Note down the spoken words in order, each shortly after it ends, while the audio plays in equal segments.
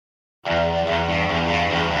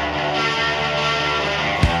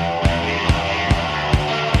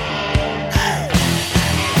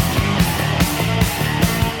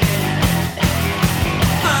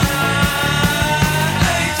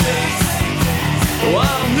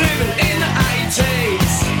I'm living in the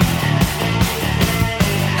 80s.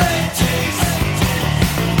 80s.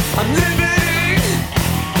 I'm living.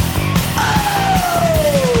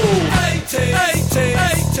 Oh!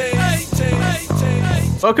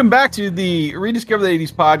 80s. Welcome back to the Rediscover the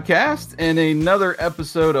 80s podcast and another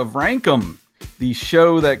episode of Rank 'em, the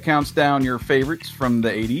show that counts down your favorites from the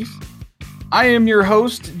 80s. I am your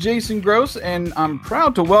host, Jason Gross, and I'm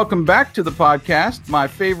proud to welcome back to the podcast my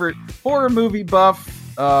favorite horror movie buff,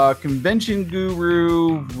 convention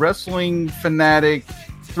guru, wrestling fanatic,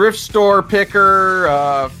 thrift store picker,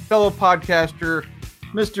 fellow podcaster,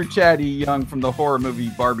 Mr. Chatty Young from the Horror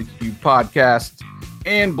Movie Barbecue podcast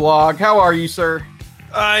and blog. How are you, sir?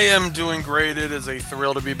 I am doing great. It is a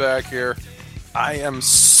thrill to be back here. I am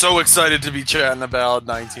so excited to be chatting about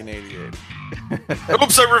 1988.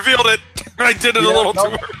 Oops, I revealed it. I did it a little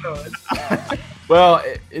too early. Well,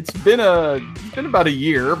 it's been about a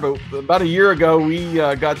year, but about a year ago we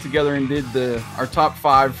got together and did our top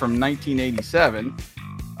 5 from 1987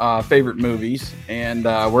 favorite movies, and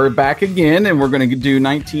we're back again, and we're going to do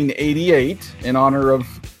 1988 in honor of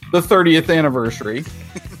the 30th anniversary.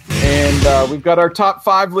 And we've got our top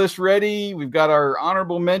 5 list ready. We've got our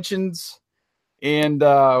honorable mentions, and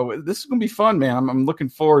this is going to be fun, man. I'm looking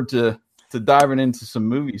forward to diving into some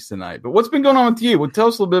movies tonight. But what's been going on with you? Well, tell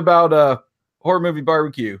us a little bit about Horror Movie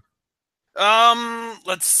Barbecue.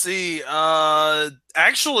 Let's see.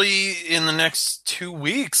 Actually, in the next 2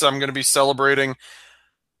 weeks, I'm going to be celebrating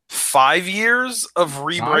 5 years of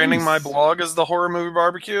rebranding my blog as the Horror Movie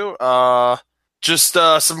Barbecue. Just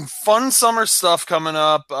some fun summer stuff coming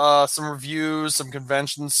up, some reviews, some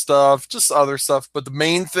convention stuff, just other stuff. But the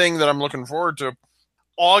main thing that I'm looking forward to,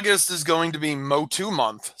 August is going to be Motu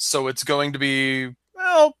month, so it's going to be,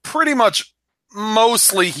 well, pretty much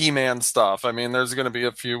mostly He-Man stuff. I mean, there's going to be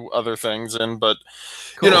a few other things in, but,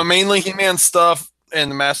 cool. You know, mainly He-Man stuff,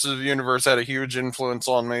 and the Masters of the Universe had a huge influence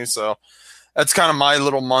on me, so that's kind of my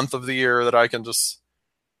little month of the year that I can just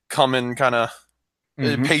come and kind of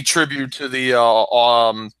pay tribute to the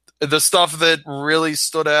stuff that really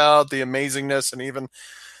stood out, the amazingness, and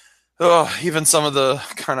even some of the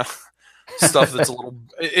kind of stuff that's a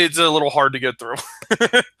little hard to get through.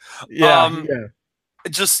 Yeah.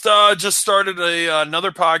 Just started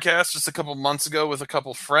another podcast just a couple months ago with a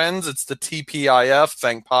couple friends. It's the TPIF,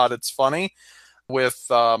 Thank Pod It's Funny, with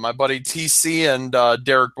my buddy TC and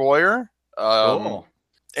Derek Boyer. Cool.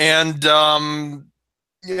 And that's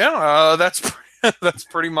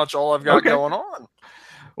pretty much all I've got going on.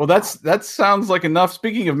 Well, that sounds like enough.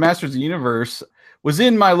 Speaking of Masters of the Universe, was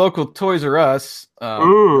in my local Toys R Us.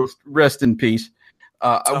 Rest in peace.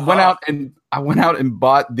 I went out and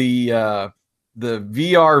bought the VR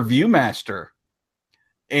ViewMaster,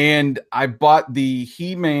 and I bought the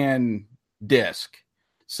He-Man disc.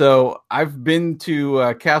 So I've been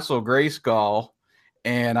to Castle Grayskull,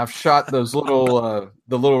 and I've shot those little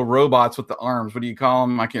the little robots with the arms. What do you call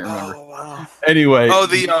them? I can't remember. Oh, wow. Anyway,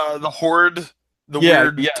 the Horde,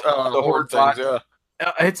 weird the Horde things. Yeah.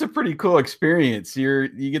 It's a pretty cool experience. You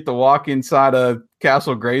get to walk inside a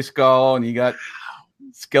Castle Grayskull, and you got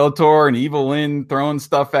Skeletor and Evil Lyn throwing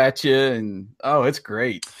stuff at you, and it's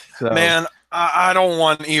great. So, man, I don't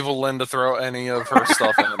want Evil Lyn to throw any of her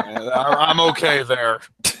stuff at me. I'm okay there.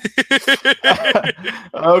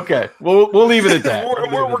 Okay, we'll leave it at that.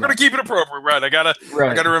 We're gonna keep it appropriate, right? I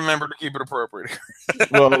gotta remember to keep it appropriate.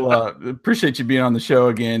 Well, appreciate you being on the show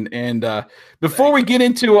again. And before we get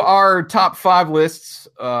into our top 5 lists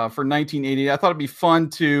for 1980, I thought it'd be fun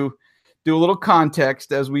to do a little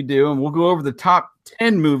context as we do, and we'll go over the top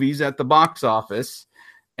 10 movies at the box office,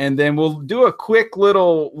 and then we'll do a quick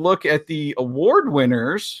little look at the award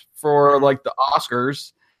winners for like the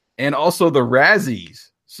Oscars and also the Razzies.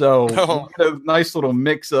 So we'll get a nice little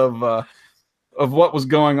mix of what was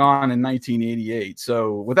going on in 1988.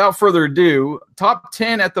 So without further ado, top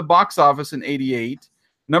 10 at the box office in 88.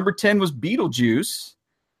 Number 10 was Beetlejuice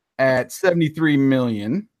at 73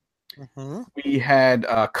 million. Mm-hmm. We had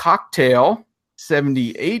Cocktail,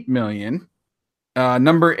 78 million.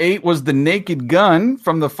 Number 8 was The Naked Gun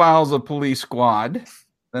from the Files of Police Squad,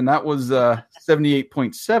 and that was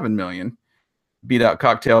 78.7 million. Beat out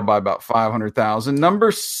Cocktail by about 500,000.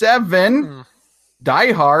 Number 7,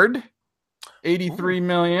 Die Hard, 83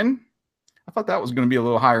 million. I thought that was going to be a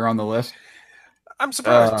little higher on the list. I'm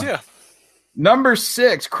surprised, yeah. Number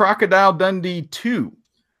 6, Crocodile Dundee 2,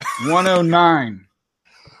 109.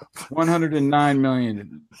 109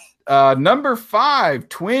 million. Number 5,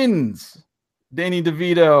 Twins, Danny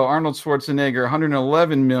DeVito, Arnold Schwarzenegger,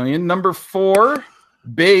 111 million. Number 4,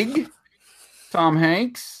 Big, Tom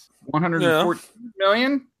Hanks, 114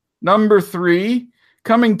 million. Number 3,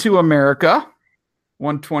 Coming to America,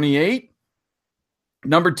 128.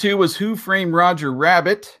 Number 2 was Who Framed Roger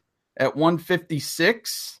Rabbit at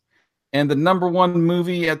 156. And the number 1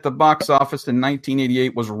 movie at the box office in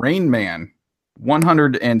 1988 was Rain Man,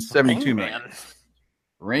 172 million.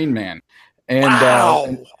 Rain Man. And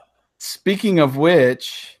wow. Speaking of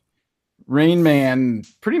which, Rain Man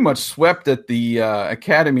pretty much swept at the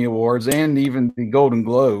Academy Awards and even the Golden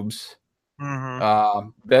Globes. Mm-hmm.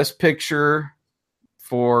 Best Picture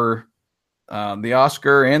for the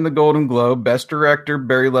Oscar and the Golden Globe. Best Director,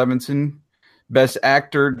 Barry Levinson. Best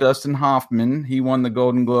Actor, Dustin Hoffman. He won the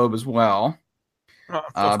Golden Globe as well.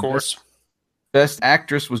 Of course. Best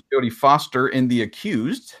Actress was Jodie Foster in The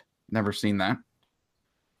Accused. Never seen that.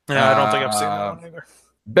 Yeah, I don't think I've seen that one either.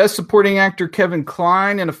 Best Supporting Actor, Kevin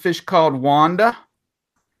Kline in A Fish Called Wanda.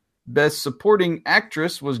 Best Supporting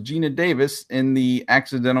Actress was Gina Davis in The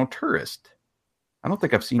Accidental Tourist. I don't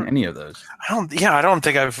think I've seen any of those. I don't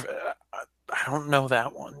know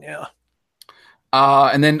that one. Yeah.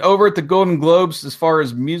 And then over at the Golden Globes, as far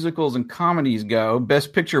as musicals and comedies go,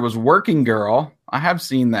 Best Picture was Working Girl. I have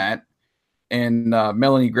seen that. And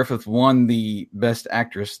Melanie Griffith won the Best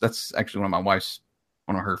Actress. That's actually one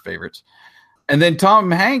of her favorites. And then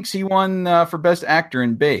Tom Hanks, he won for Best Actor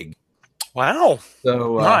in Big. Wow.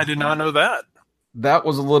 So no, I did not know that. That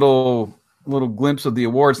was a little glimpse of the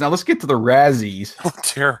awards. Now let's get to the Razzies. Oh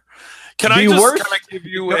dear. Can I just kind of give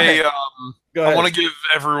you I want to give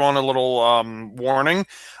everyone a little warning.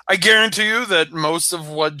 I guarantee you that most of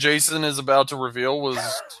what Jason is about to reveal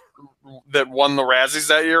that won the Razzies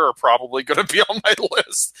that year are probably going to be on my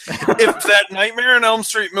list. If that Nightmare on Elm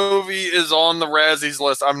Street movie is on the Razzies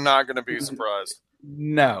list, I'm not going to be surprised.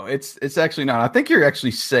 No, it's actually not. I think you're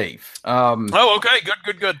actually safe. Okay.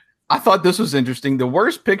 Good. I thought this was interesting. The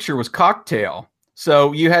worst picture was Cocktail.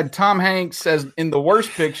 So you had Tom Hanks as in the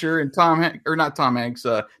worst picture, and Tom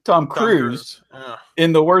Cruise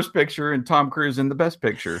in the worst picture, and Tom Cruise in the best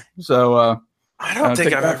picture. So I don't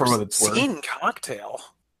think I've ever seen Cocktail.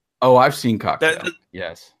 Oh, I've seen Cocktail.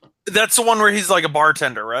 Yes, that's the one where he's like a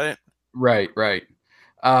bartender, right? Right.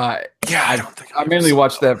 I don't think I mainly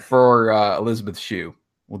watched that for Elizabeth Shue.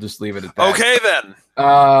 We'll just leave it at that. Okay, then.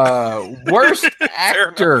 Worst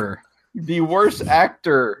actor. The worst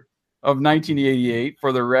actor of 1988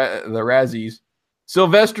 for the Razzies.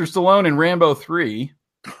 Sylvester Stallone in Rambo 3.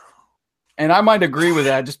 And I might agree with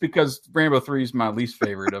that just because Rambo 3 is my least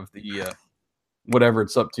favorite of the whatever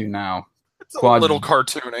it's up to now. It's a little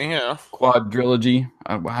cartoony, yeah. Quadrilogy.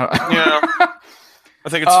 Yeah. I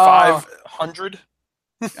think it's 500.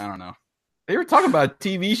 I don't know. They were talking about a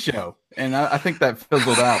TV show, and I think that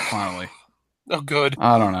fizzled out finally. Oh, good.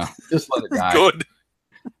 I don't know. Just let it die. Good.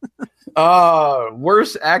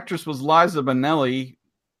 Worst actress was Liza Minnelli,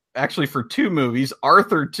 actually for 2 movies,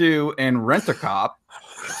 Arthur 2 and Rent-A-Cop.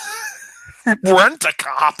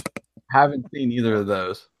 Rent-A-Cop. Haven't seen either of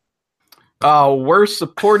those. Worst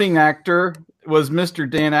supporting actor was Mr.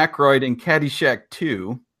 Dan Aykroyd in Caddyshack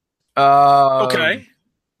 2. Okay.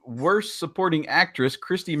 Worst supporting actress,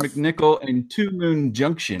 Christy McNichol in Two Moon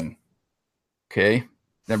Junction. Okay.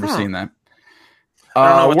 Never seen that. I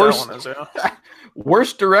don't know what that one is, yeah.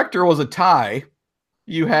 Worst director was a tie.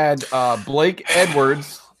 You had Blake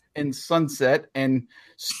Edwards in Sunset and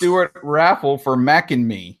Stuart Raffle for Mac and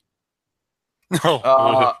Me.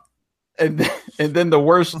 And then the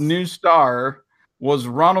worst new star was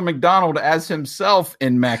Ronald McDonald as himself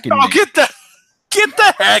in Mac and Me. Get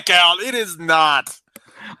the heck out. It is not.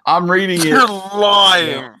 I'm reading it. You're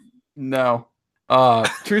lying. No.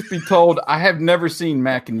 Truth be told, I have never seen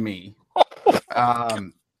Mac and Me.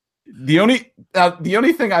 The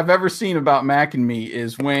only thing I've ever seen about Mac and Me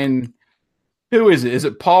is when who is it? Is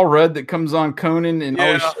it Paul Rudd that comes on Conan and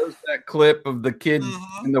always shows that clip of the kid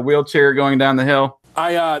in the wheelchair going down the hill?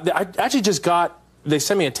 I actually just they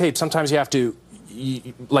sent me a tape. Sometimes you have to,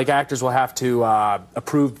 like actors will have to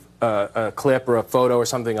approve a clip or a photo or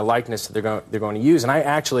something, a likeness that they're going to use. And I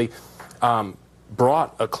actually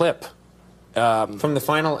brought a clip. From the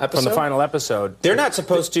final episode? From the final episode. They're not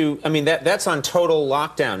supposed to, I mean, that's on total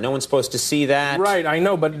lockdown. No one's supposed to see that. Right, I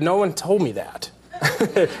know, but no one told me that. I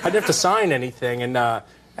didn't have to sign anything. And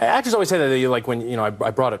actors always say that, like, when, I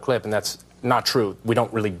brought a clip, and that's not true. We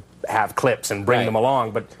don't really have clips and bring them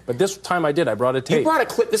along. But this time I did. I brought a tape. You brought a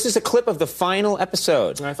clip. This is a clip of the final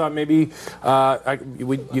episode. And I thought maybe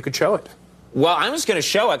you could show it. Well, I'm just going to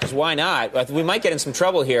show it because why not? We might get in some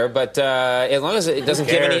trouble here, but as long as it doesn't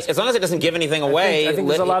give anything away, I think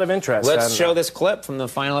there's a lot of interest. Let's show this clip from the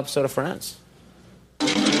final episode of Friends.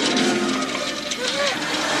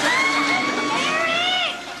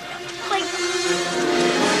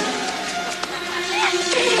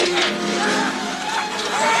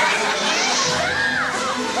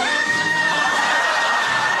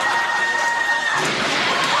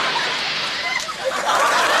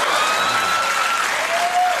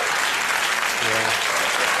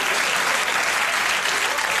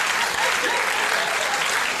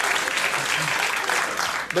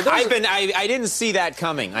 But I didn't see that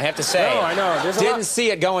coming, I have to say. No, I know. Didn't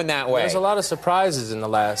see it going that way. There's a lot of surprises in the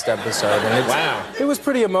last episode. And wow. It was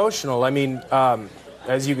pretty emotional. I mean,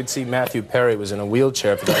 as you could see, Matthew Perry was in a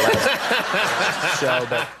wheelchair for the last show.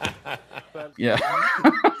 But Yeah.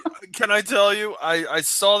 Can I tell you, I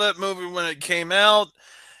saw that movie when it came out,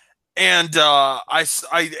 and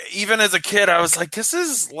I even as a kid, I was like, this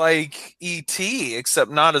is like E.T.,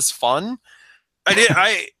 except not as fun.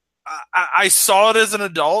 I saw it as an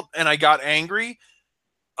adult, and I got angry.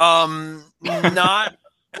 But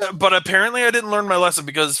apparently I didn't learn my lesson,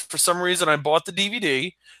 because for some reason I bought the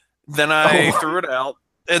DVD, then I threw it out,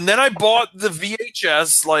 and then I bought the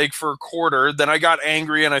VHS like for a quarter. Then I got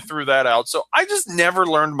angry and I threw that out. So I just never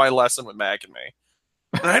learned my lesson with Mac and Me,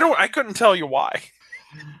 and I couldn't tell you why.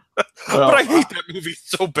 But I hate that movie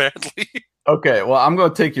so badly. Okay, well, I'm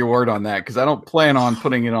going to take your word on that, because I don't plan on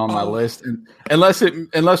putting it on my list, and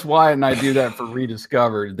unless Wyatt and I do that for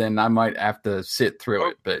Rediscovered, then I might have to sit through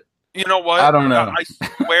it. But you know what? I don't know. I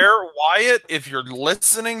swear, Wyatt, if you're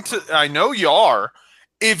listening to, I know you are.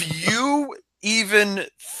 If you even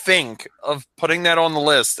think of putting that on the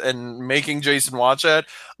list and making Jason watch that,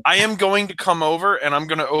 I am going to come over and I'm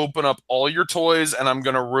going to open up all your toys and I'm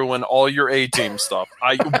going to ruin all your A-Team stuff.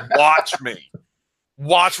 Watch me.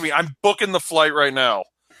 Watch me. I'm booking the flight right now.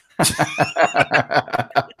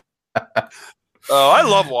 I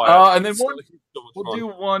love Wyatt. And then we'll do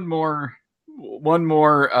one more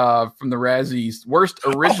from the Razzies. Worst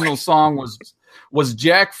original song was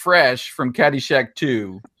Jack Fresh from Caddyshack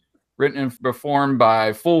 2, written and performed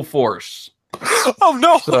by Full Force. Oh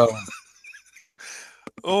no! So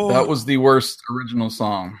that was the worst original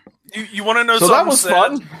song. You want to know something? That was sad?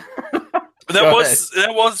 fun.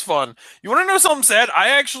 That was fun. You want to know something sad? I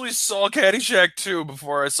actually saw Caddyshack 2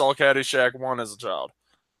 before I saw Caddyshack 1 as a child.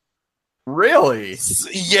 Really?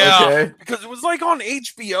 Yeah, okay. Because it was like on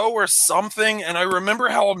HBO or something, and I remember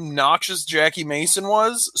how obnoxious Jackie Mason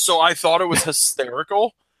was, so I thought it was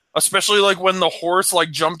hysterical. Especially like when the horse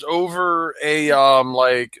like jumped over a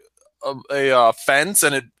fence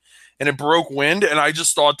and it broke wind, and I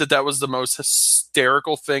just thought that was the most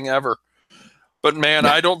hysterical thing ever. But man,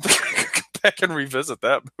 I don't think I could go back and revisit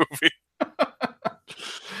that movie.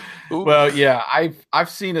 Well, yeah, I've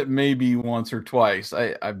seen it maybe once or twice.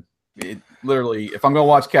 It literally, if I'm gonna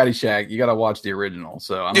watch Caddyshack, you got to watch the original.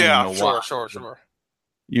 So I don't even know why. Sure.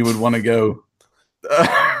 You would want to go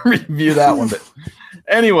review that one, but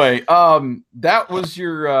anyway, that was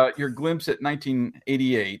your glimpse at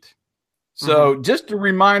 1988. So just a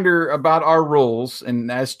reminder about our rules, and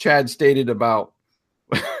as Chad stated about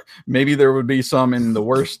maybe there would be some in the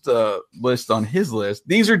worst list on his list.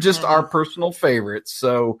 These are just our personal favorites.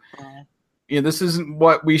 So this isn't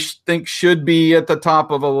what we think should be at the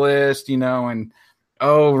top of a list, and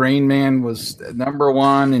Rain Man was number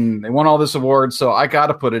one and they won all this awards, so I got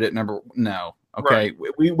to put it at no. Okay.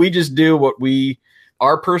 Right. We just do what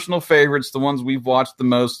our personal favorites, the ones we've watched the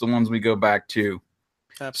most, the ones we go back to.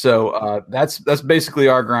 Absolutely. So that's basically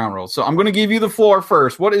our ground rules. So I'm going to give you the floor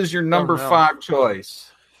first. What is your number 5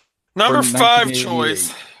 choice? Number 5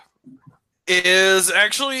 choice is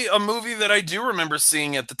actually a movie that I do remember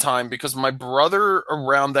seeing at the time, because my brother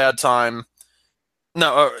around that time,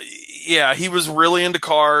 he was really into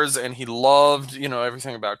cars and he loved,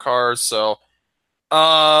 everything about cars. So,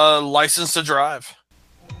 License to Drive.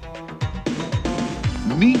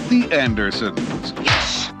 Meet the Andersons.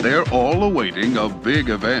 Yes! They're all awaiting a big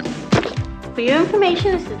event. For your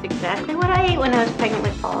information, this is exactly what I ate when I was pregnant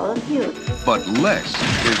with all of you. But Les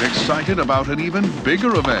is excited about an even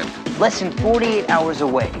bigger event. Less than 48 hours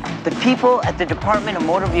away, the people at the Department of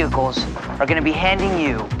Motor Vehicles are going to be handing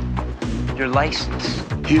you your license.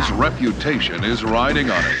 His reputation is riding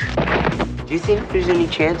on it. Do you think there's any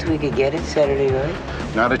chance we could get it Saturday night?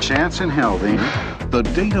 Not a chance in hell, Dean. The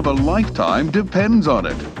date of a lifetime depends on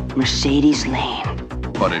it. Mercedes Lane.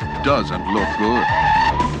 But it doesn't look good.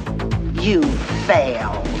 You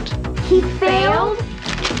failed. He failed?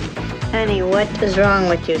 Honey, what is wrong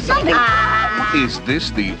with you? Something. Is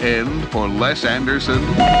this the end for Les Anderson?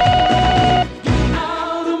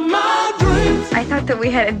 I thought that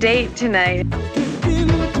we had a date tonight.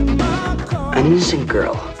 An innocent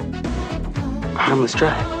girl. A harmless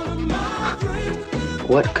drive.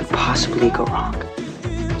 What could possibly go wrong?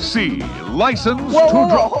 See, License to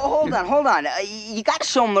Drive. Hold on. You got to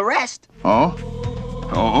show him the rest. Oh,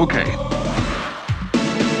 okay.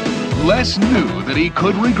 Les knew that he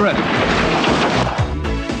could regret it.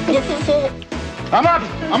 This is it. I'm up.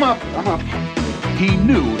 He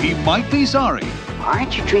knew he might be sorry.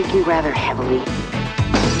 Aren't you drinking rather heavily?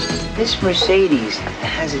 This Mercedes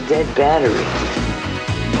has a dead battery.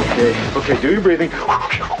 Okay, do your breathing.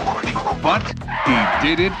 But he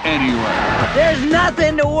did it anyway. There's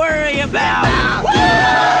nothing to worry about.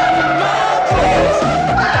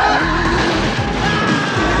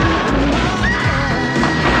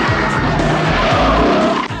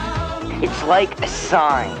 It's like a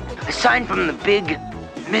sign from the big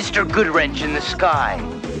Mr. Goodwrench in the sky.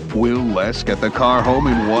 Will Les get the car home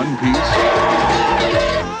in one piece?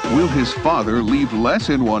 Will his father leave Les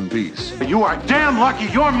in one piece? You are damn lucky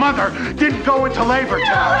your mother didn't go into labor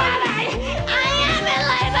town. I am in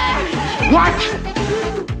labor.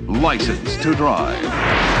 What? License to Drive.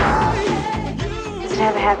 Does it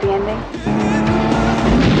have a happy ending?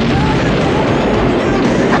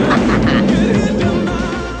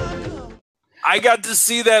 I got to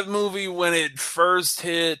see that movie when it first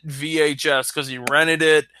hit VHS because he rented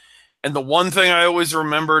it. And the one thing I always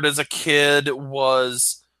remembered as a kid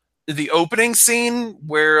was the opening scene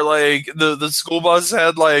where like the school bus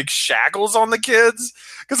had like shackles on the kids.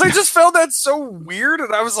 Because I just found that so weird.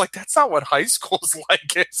 And I was like, that's not what high school's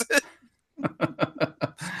like, is it?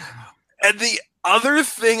 And the other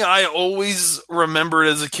thing I always remembered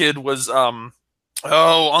as a kid was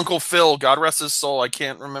Uncle Phil, God rest his soul. I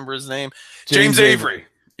can't remember his name. James Avery.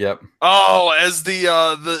 Yep. Oh, as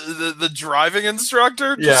the driving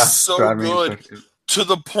instructor. Just so good. Instructor. To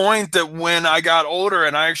the point that when I got older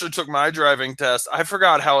and I actually took my driving test, I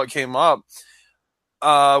forgot how it came up.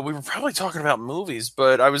 We were probably talking about movies,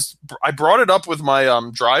 but I brought it up with my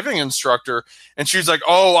driving instructor, and she's like,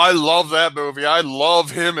 "Oh, I love that movie. I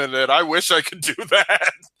love him in it. I wish I could do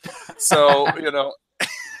that." So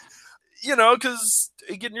because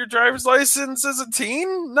getting your driver's license as a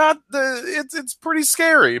teen, it's pretty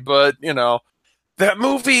scary, but that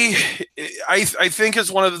movie, I think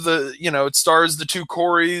is one of the, it stars the two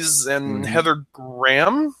Coreys and Heather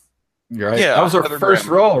Graham. Right. Yeah, that was her first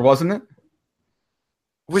role, wasn't it?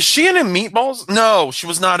 Was she in Meatballs? No, she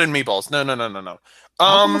was not in Meatballs. No.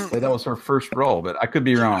 That was her first role, but I could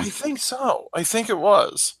be wrong. I think so. I think it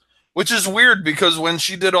was. Which is weird because when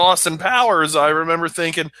she did Austin Powers, I remember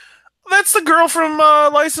thinking, that's the girl from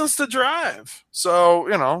License to Drive. So,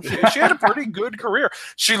 she had a pretty good career.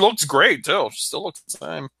 She looks great, too. She still looks the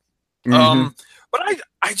same. But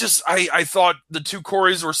I thought the two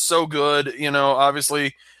Coreys were so good.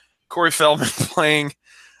 Obviously, Corey Feldman playing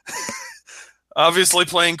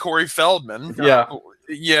Corey Feldman. Yeah.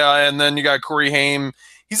 Yeah, and then you got Corey Haim.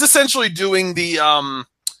 He's essentially doing the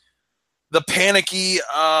panicky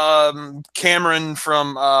Cameron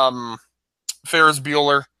from Ferris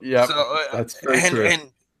Bueller. Yeah, so, that's very true.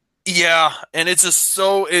 And it's just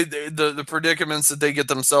the predicaments that they get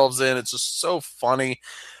themselves in. It's just so funny.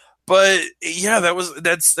 But yeah,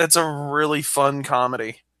 that's a really fun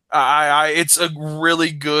comedy. It's a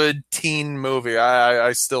really good teen movie.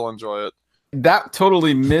 I still enjoy it. That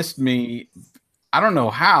totally missed me. I don't know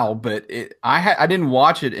how, but I didn't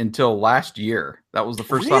watch it until last year. That was the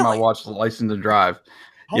first time I watched License to Drive.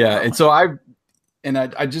 Oh, yeah, and so I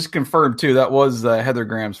just confirmed too that was Heather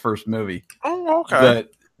Graham's first movie. Oh, okay.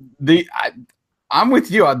 But I'm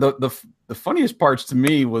with you. The funniest parts to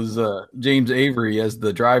me was James Avery as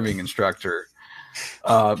the driving instructor.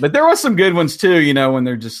 But there was some good ones too. When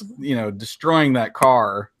they're just destroying that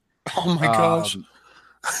car. Oh my gosh.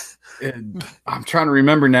 I'm trying to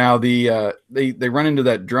remember now. They run into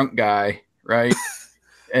that drunk guy, right?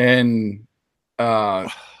 And I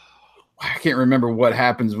can't remember what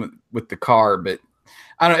happens with the car, but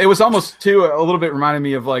I don't know. It was almost a little bit reminded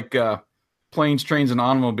me of like Planes, Trains, and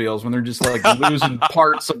Automobiles when they're just like losing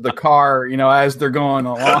parts of the car, as they're going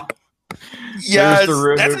along. Yeah, there's the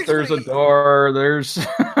roof, there's a door, there's.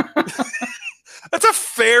 That's a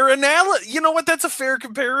fair analogy. You know what? That's a fair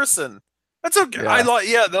comparison. That's okay.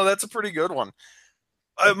 Yeah. That's a pretty good one.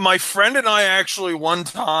 My friend and I actually one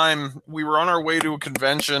time we were on our way to a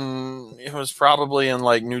convention. It was probably in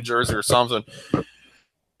like New Jersey or something.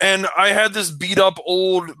 And I had this beat up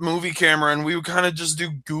old movie camera and we would kind of just do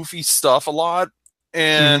goofy stuff a lot.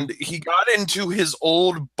 And he got into his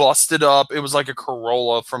old busted up. It was like a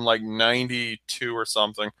Corolla from like 92 or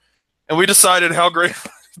something. And we decided how great it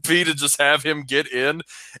would be to just have him get in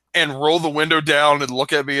and roll the window down and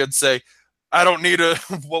look at me and say, I don't need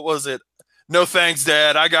what was it? No thanks,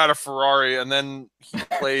 Dad. I got a Ferrari. And then he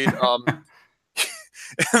played,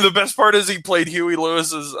 the best part is he played Huey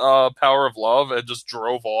Lewis's Power of Love and just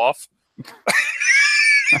drove off.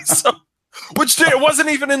 It wasn't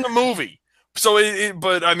even in the movie. So,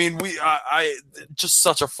 but I mean, just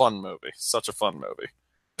such a fun movie. Such a fun movie.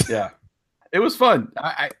 Yeah, it was fun.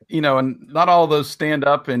 And not all of those stand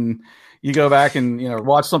up and you go back and,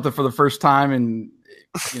 watch something for the first time and,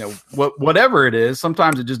 whatever it is,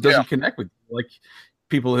 sometimes it just doesn't connect with you. Like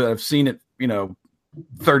people that have seen it,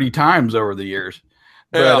 30 times over the years.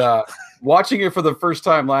 But watching it for the first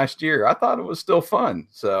time last year, I thought it was still fun.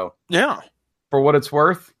 So yeah, for what it's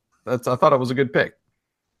worth, I thought it was a good pick.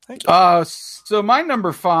 Thank you. So my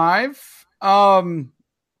number 5, I'm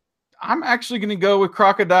actually going to go with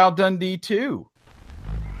Crocodile Dundee 2.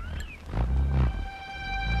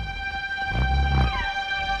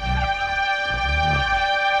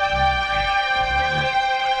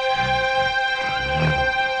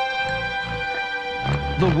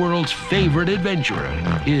 The world's favorite adventurer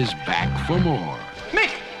is back for more.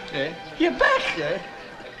 Mick! Yeah? You're back! Yeah?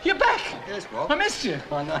 You're back! Yes, what? I missed you.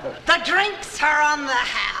 I know. The drinks are on the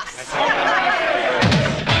house.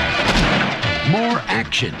 More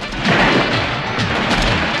action.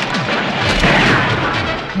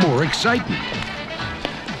 More excitement.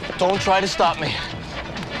 Don't try to stop me.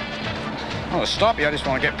 I want to stop you, I just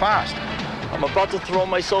want to get past. I'm about to throw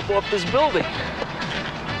myself off this building.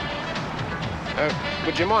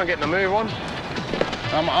 Would you mind getting a move on?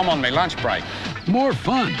 I'm on my lunch break. More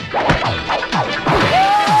fun.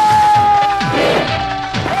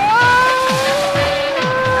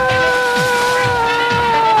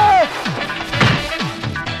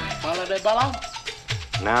 Holiday Bello?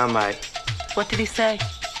 Nah, mate. What did he say?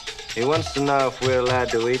 He wants to know if we're allowed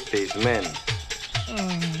to eat these men.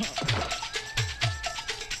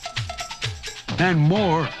 And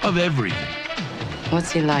more of everything.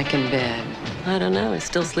 What's he like in bed? I don't know. He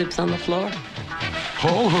still sleeps on the floor.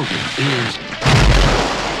 Paul Hogan is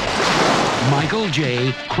Michael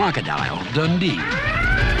J. Crocodile Dundee.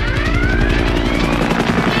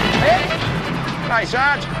 Hey,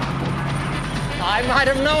 Sarge. I might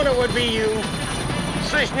have known it would be you.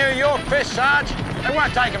 It's this New York piss, Sarge. They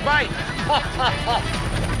won't take a bait.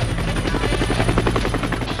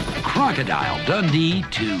 Crocodile Dundee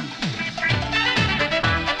 2.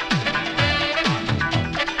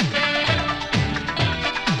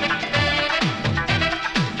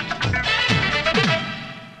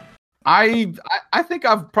 I think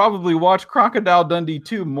I've probably watched Crocodile Dundee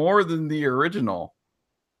 2 more than the original.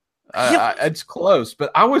 It's close, but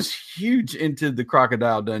I was huge into the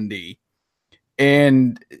Crocodile Dundee.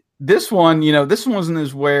 And this one, this one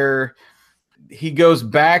is where he goes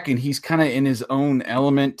back and he's kind of in his own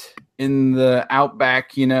element in the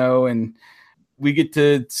outback, and we get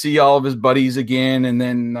to see all of his buddies again. And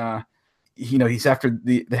then, he's after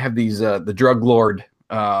they have these, the drug lord.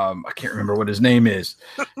 I can't remember what his name is,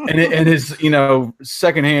 and his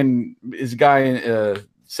second in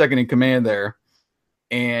command there,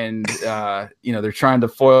 and they're trying to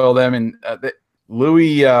foil them, and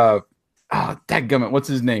Louis, dadgummit, what's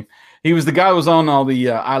his name? He was the guy who was on all the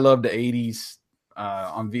I Love the 80s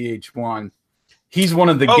on VH1. He's one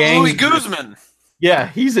of the gang. Louis Guzman. Yeah,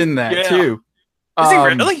 he's in that too. Is he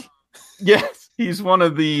really? Yes, he's one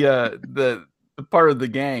of the part of the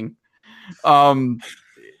gang.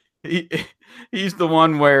 He's the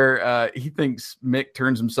one where he thinks Mick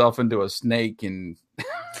turns himself into a snake, and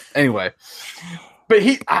anyway, but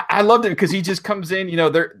I loved it because he just comes in,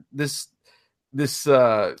 they're this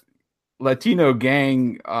Latino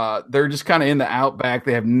gang, they're just kind of in the outback,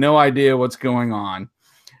 they have no idea what's going on,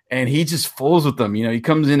 and he just fools with them. He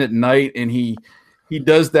comes in at night and he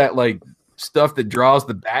does that like stuff that draws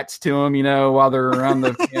the bats to him, while they're around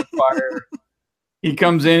the campfire. He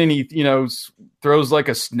comes in and he, throws like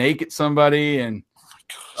a snake at somebody, and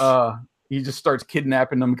he just starts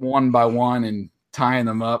kidnapping them one by one and tying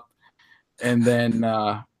them up. And then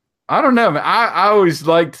I don't know. I always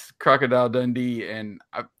liked Crocodile Dundee, and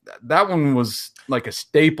that one was like a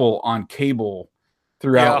staple on cable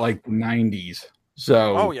throughout like the 90s.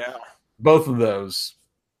 So both of those.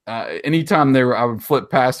 Anytime I would flip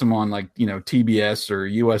past them on like TBS or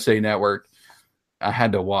USA Network, I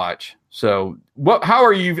had to watch. So,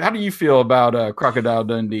 how do you feel about Crocodile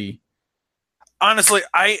Dundee? Honestly,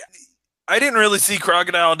 I didn't really see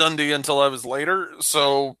Crocodile Dundee until I was later,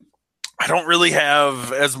 so I don't really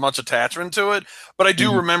have as much attachment to it. But I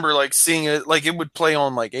do remember like seeing it, like it would play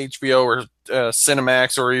on like HBO or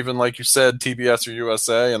Cinemax, or even like you said, TBS or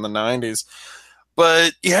USA in the 90s.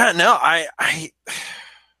 But I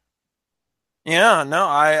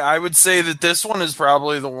would say that this one is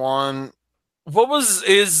probably the one.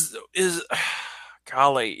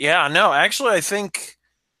 Actually, I think,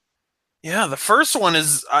 the first one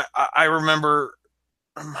is, I remember,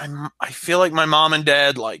 I feel like my mom and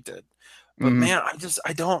dad liked it, but man,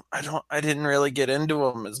 I didn't really get into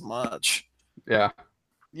them as much. Yeah.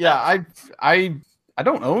 I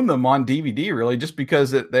don't own them on DVD really, just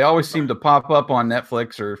because they always seem to pop up on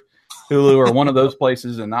Netflix or Hulu or one of those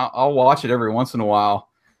places, and I'll watch it every once in a while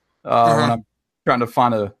when I'm trying to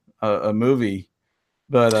find a movie.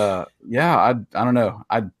 But yeah, I don't know.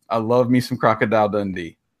 I love me some Crocodile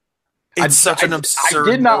Dundee. It's such an absurd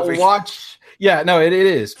I did not movie. watch. Yeah, no, it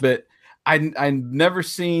is. But I never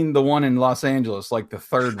seen the one in Los Angeles, like the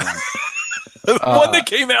third one. The one that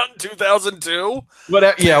came out in 2002?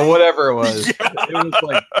 Whatever it was. It was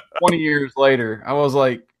like 20 years later. I was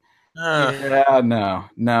like, yeah,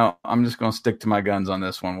 no. I'm just going to stick to my guns on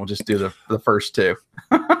this one. We'll just do the first two.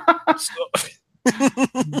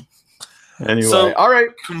 Anyway, So, all right.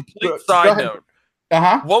 Complete side note.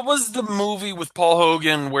 Uh-huh. What was the movie with Paul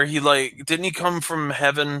Hogan where he didn't he come from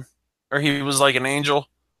heaven, or he was like an angel?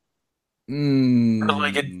 Or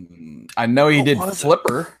I know he did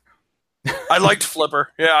Flipper. I liked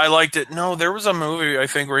Flipper. Yeah, I liked it. No, there was a movie I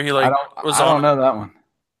think where he I don't know that one.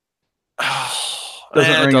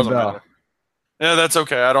 Doesn't ring a bell. matter. Yeah, that's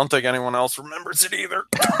okay. I don't think anyone else remembers it either.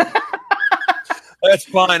 That's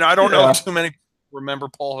fine. I don't know too many people remember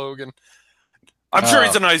Paul Hogan. I'm sure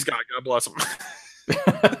he's a nice guy. God bless him.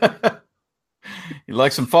 He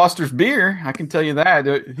likes some Foster's beer. I can tell you that.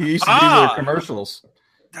 He used to do their commercials.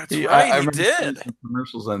 That's right. I He remember did. seeing some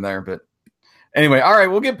commercials in there, but anyway, all right,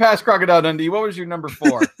 we'll get past Crocodile Dundee. What was your number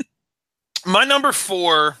 4? My number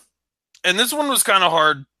 4, and this one was kind of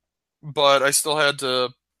hard, but I still had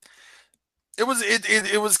to. It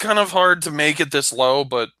was kind of hard to make it this low,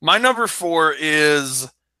 but my number 4 is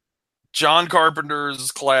John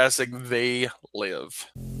Carpenter's classic They Live.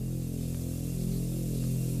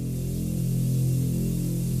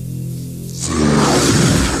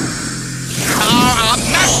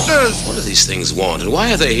 Masters! What do these things want, and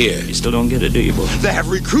why are they here? You still don't get it, do you, boy? They have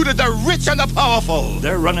recruited the rich and the powerful.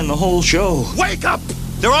 They're running the whole show. Wake up!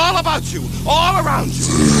 They're all about you, all around you.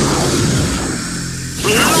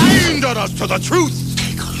 Blinded us to the truth.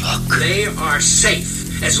 Take a look. They are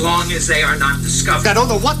safe as long as they are not discovered. I don't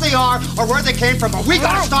know what they are or where they came from, but we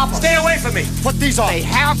gotta stop them. Stay away from me. Put these on. They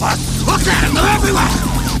have us. Look at them. They're everywhere.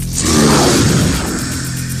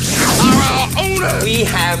 Our owners. We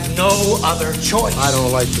have no other choice. I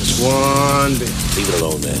don't like this one bit. Leave it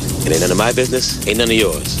alone, man. It ain't none of my business. Ain't none of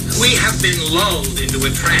yours. We have been lulled into a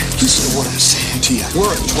trance. Listen to what I'm saying to you.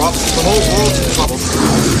 We're in trouble. The whole world's in trouble.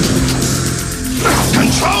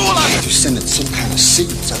 Control us. You're sending some kind of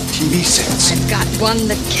signals out of TV sets. I've got one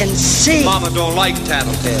that can see. Mama don't like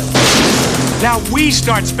tattletale. Now we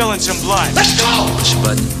start spilling some blood. Let's go! Push a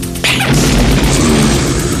button.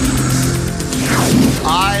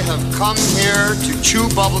 I have come here to chew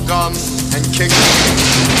bubblegum and kick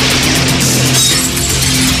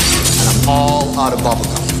and I'm all out of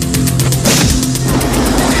bubblegum.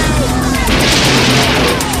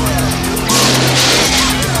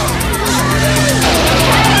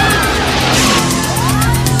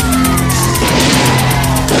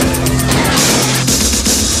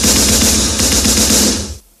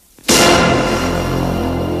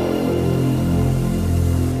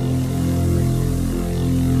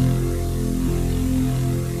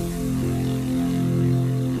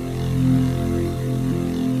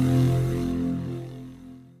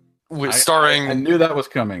 Starring, I knew that was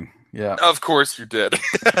coming. Yeah, of course you did.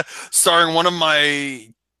 Starring one of my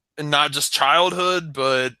not just childhood,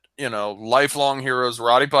 but lifelong heroes,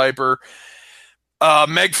 Roddy Piper,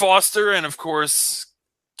 Meg Foster, and of course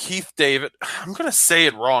Keith David. I'm gonna say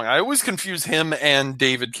it wrong. I always confuse him and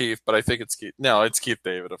David Keith, but I think it's Keith. No, it's Keith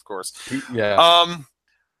David, of course. Yeah.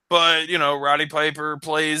 But Roddy Piper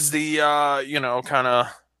plays the kind of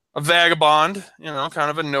a vagabond,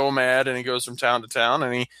 kind of a nomad, and he goes from town to town,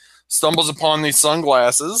 and he stumbles upon these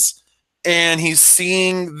sunglasses, and he's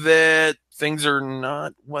seeing that things are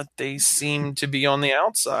not what they seem to be on the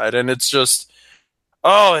outside, and it's just,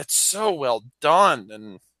 it's so well done,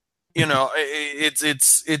 and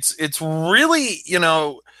it's really,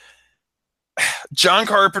 John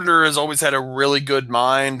Carpenter has always had a really good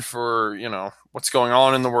mind for what's going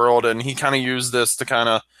on in the world, and he kind of used this to kind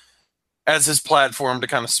of as his platform to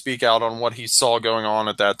kind of speak out on what he saw going on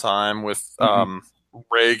at that time with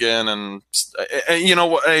Reagan and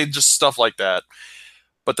just stuff like that.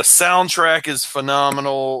 But the soundtrack is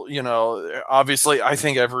phenomenal. Obviously, I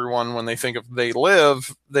think everyone, when they think of They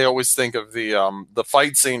Live, they always think of the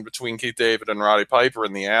fight scene between Keith David and Roddy Piper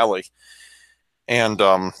in the alley. And what's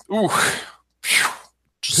on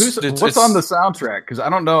the soundtrack? Because I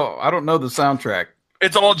don't know the soundtrack.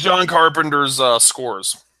 It's all John Carpenter's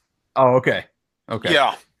scores. Oh, okay.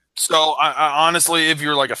 Yeah. So I honestly, if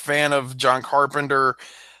you're like a fan of John Carpenter,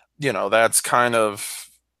 that's kind of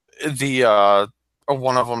the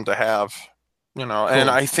one of them to have, Cool. And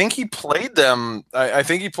I think he played them. I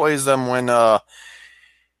think he plays them when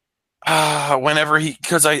whenever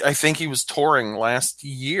because I think he was touring last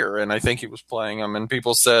year, and I think he was playing them, and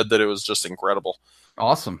people said that it was just incredible.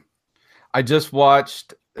 Awesome. I just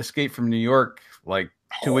watched Escape from New York like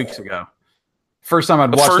 2 weeks ago. First time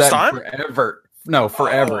I'd watched that in forever. No,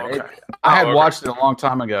 forever. Oh, okay. I had watched it a long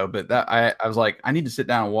time ago, but that I was like, I need to sit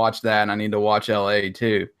down and watch that, and I need to watch LA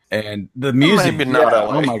too. And the music, maybe not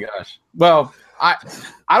LA. Oh my gosh. Well, I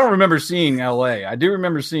don't remember seeing LA. I do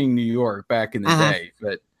remember seeing New York back in the day,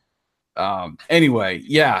 but anyway,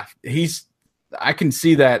 yeah, I can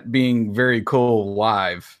see that being very cool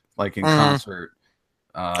live, like in concert.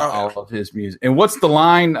 All of his music. And what's the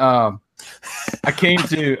line? I came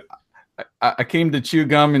to chew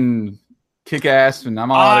gum and kick ass, and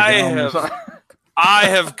I'm all out of gum. I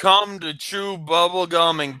have come to chew bubble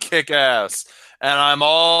gum and kick ass, and I'm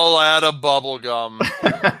all out of bubble gum.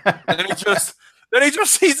 And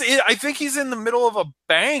I think he's in the middle of a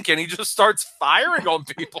bank, and he just starts firing on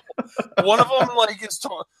people. One of them,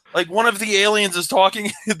 one of the aliens is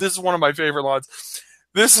talking. This is one of my favorite lines.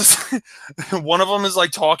 This is one of them is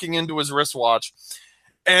like talking into his wristwatch.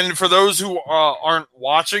 And for those who aren't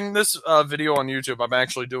watching this video on YouTube, I'm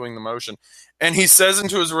actually doing the motion. And he says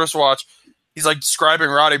into his wristwatch, he's like describing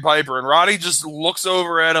Roddy Piper, and Roddy just looks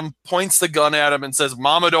over at him, points the gun at him, and says,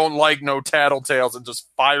 "Mama don't like no tattletales," and just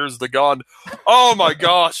fires the gun. Oh my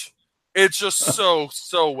gosh. It's just so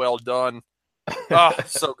well done.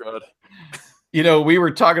 So good. You know, we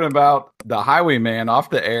were talking about The Highwayman off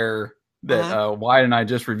the air that Wyatt and I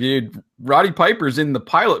just reviewed. Roddy Piper's in the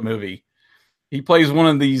pilot movie. He plays one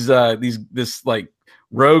of this like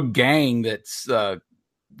rogue gang that's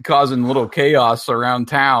causing a little chaos around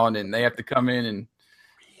town, and they have to come in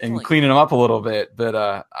and clean them up a little bit.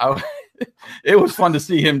 But it was fun to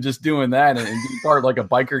see him just doing that and being part of like a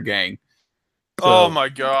biker gang. So, oh my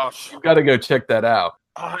gosh. You've got to go check that out.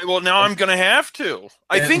 Well, now I'm going to have to.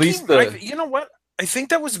 You know what? I think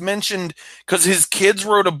that was mentioned because his kids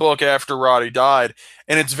wrote a book after Roddy died,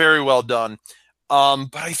 and it's very well done.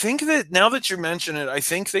 But I think that now that you mention it, I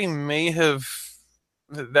think that may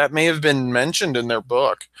have been mentioned in their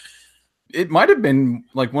book. It might have been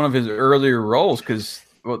like one of his earlier roles because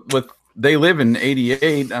they live in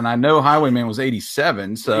 '88, and I know Highwayman was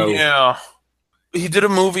 '87. So yeah, he did a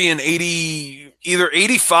movie in either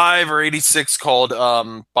 '85 or '86 called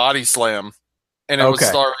Body Slam. And it was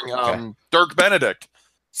starring Dirk Benedict.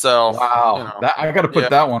 So wow, I got to put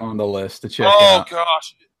that one on the list to check out. Oh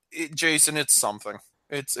gosh, Jason, it's something.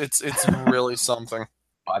 It's really something.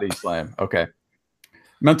 Body Slam. Okay.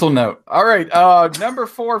 Mental note. All right. Number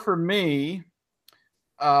 4 for me.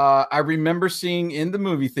 I remember seeing in the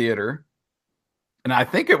movie theater, and I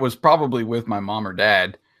think it was probably with my mom or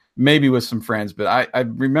dad, maybe with some friends, but I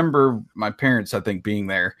remember my parents, I think, being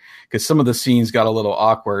there because some of the scenes got a little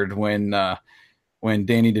awkward when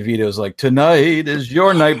Danny DeVito's like, "Tonight is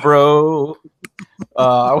your night, bro."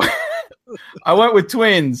 I went with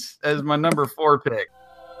Twins as my number 4 pick.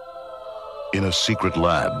 In a secret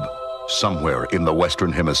lab, somewhere in the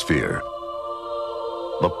Western Hemisphere,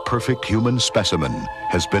 the perfect human specimen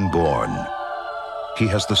has been born. He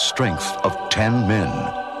has the strength of 10 men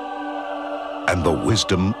and the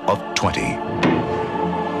wisdom of 20.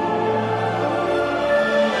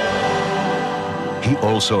 He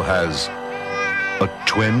also has a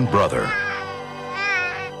twin brother.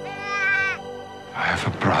 I have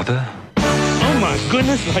a brother? Oh my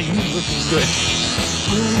goodness, are you looking good?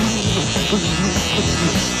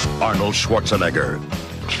 Arnold Schwarzenegger.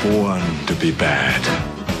 Born to be bad.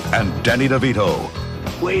 And Danny DeVito.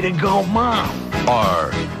 Way to go, Mom.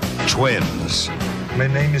 Are twins. My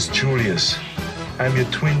name is Julius. I'm your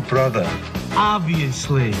twin brother.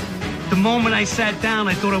 Obviously. The moment I sat down,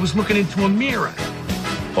 I thought I was looking into a mirror.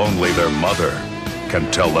 Only their mother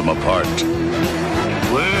can tell them apart.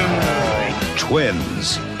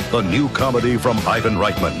 Twins, the new comedy from Ivan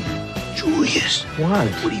Reitman. Julius. What?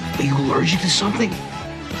 Are you allergic to something?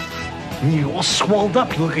 You're all swelled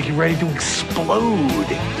up. You look like you're ready to explode.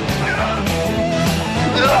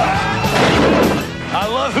 I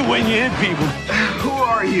love it when you hit people. Who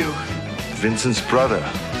are you? Vincent's brother.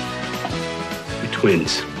 We're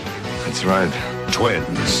twins. That's right.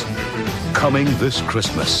 Twins. Coming this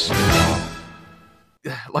Christmas.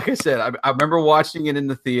 Like I said, I remember watching it in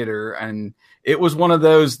the theater, and it was one of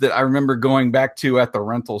those that I remember going back to at the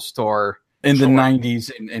rental store in the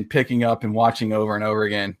 90s and picking up and watching over and over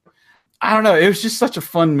again. I don't know. It was just such a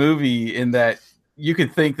fun movie in that you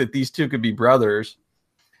could think that these two could be brothers.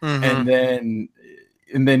 And then,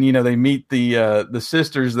 you know, they meet the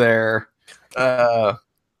sisters there.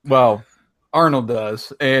 Well, Arnold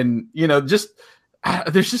does. And, you know, just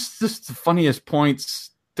there's just the funniest points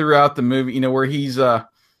throughout the movie, you know, where he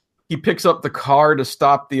picks up the car to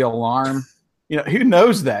stop the alarm. You know, who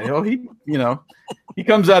knows that? he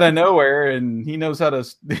comes out of nowhere and he knows how to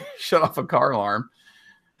shut off a car alarm.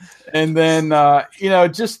 And then,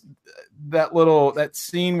 just that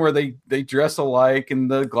scene where they dress alike and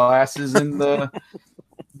the glasses and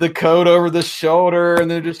the coat over the shoulder and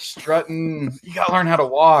they're just strutting. You got to learn how to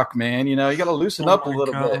walk, man. You got to loosen up a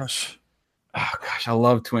little bit. Oh gosh, I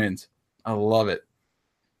love Twins. I love it.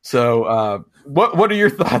 So, what are your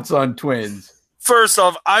thoughts on Twins? First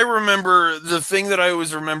off, I remember the thing that I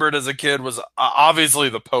always remembered as a kid was obviously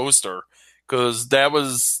the poster, because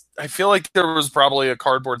I feel like there was probably a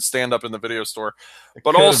cardboard stand-up in the video store.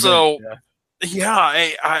 But also,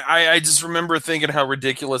 I just remember thinking how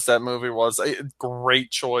ridiculous that movie was. Great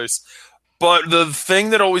choice. But the thing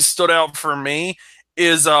that always stood out for me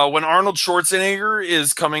is when Arnold Schwarzenegger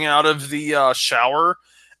is coming out of the shower,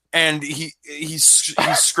 and he's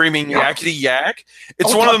screaming yakety yak.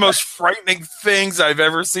 It's one of the most frightening things I've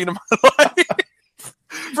ever seen in my life.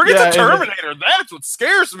 Forget the Terminator. That's what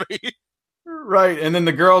scares me. Right. And then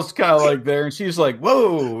the girl's kind of like there and she's like,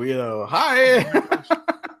 whoa, hi.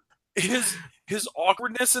 His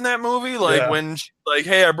awkwardness in that movie, when she's like,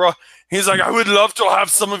 hey, he's like, I would love to have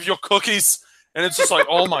some of your cookies. And it's just like,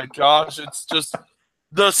 oh my gosh. It's just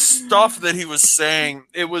the stuff that he was saying.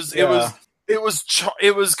 It was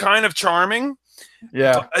kind of charming.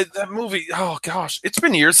 Yeah. But that movie, oh gosh, it's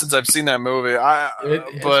been years since I've seen that movie.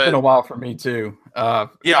 It's been a while for me too. I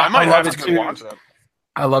might have to go watch it.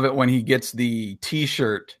 I love it when he gets the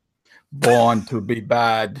T-shirt born to be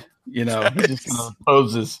bad. He just kind of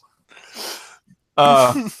poses.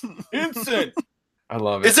 Vincent. I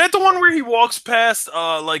love it. Is that the one where he walks past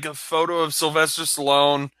like a photo of Sylvester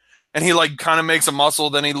Stallone and he like kind of makes a muscle,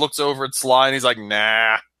 then he looks over at Sly and he's like,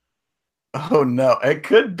 nah. Oh no, it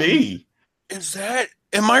could be. Is that?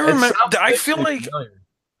 Am I remember? I feel like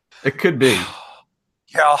it could be.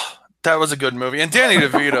 Yeah, that was a good movie, and Danny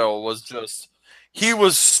DeVito he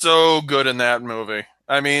was so good in that movie.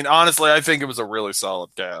 I mean, honestly, I think it was a really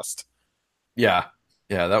solid cast. Yeah,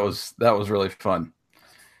 that was really fun.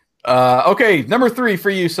 Okay, number 3 for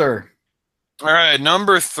you, sir. All right,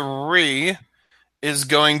 number 3 is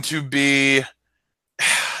going to be.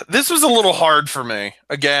 This was a little hard for me.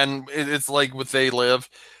 Again, it's like with They Live.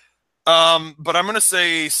 But I'm going to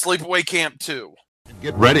say Sleepaway Camp 2.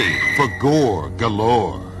 Get ready for gore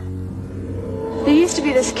galore. There used to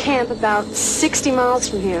be this camp about 60 miles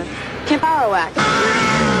from here. Camp Arawak.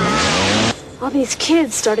 All these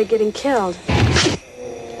kids started getting killed.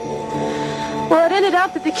 Well, it ended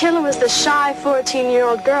up that the killer was the shy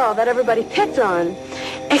 14-year-old girl that everybody picked on.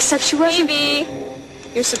 Except she wasn't... Baby,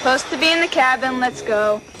 you're supposed to be in the cabin. Let's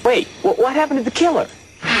go. Wait, what happened to the killer?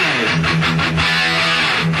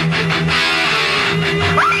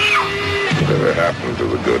 Whatever happened to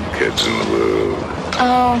the good kids in the world?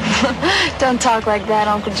 Oh, don't talk like that,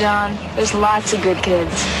 Uncle John. There's lots of good kids.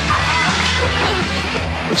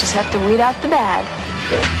 We just have to weed out the bad.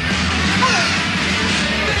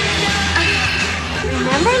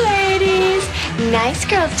 Remember, ladies, nice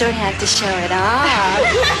girls don't have to show it off.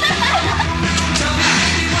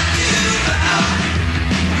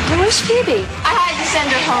 Where's Phoebe? I had to send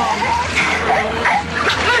her home.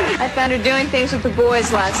 I found her doing things with the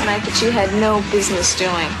boys last night that she had no business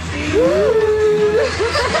doing.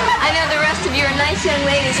 I know the rest of you are nice young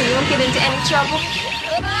ladies and you won't get into any trouble.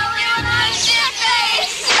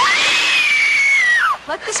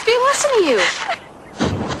 Let this be a lesson to you.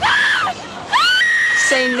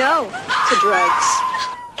 Say no to drugs.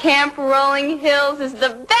 Camp Rolling Hills is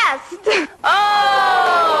the best.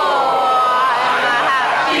 Oh!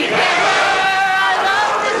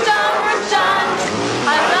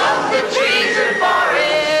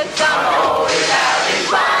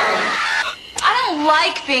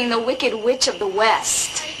 Like being the Wicked Witch of the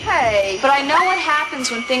West. Hey. But I know what happens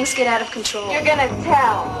when things get out of control. You're gonna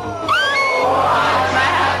tell. I'm a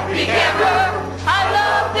happy camper. I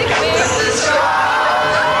love the Christmas sky.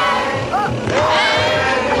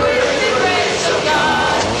 And with the grace of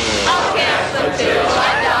God, I'll camp until I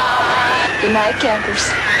die. Good night, campers.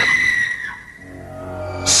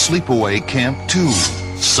 Sleepaway Camp 2.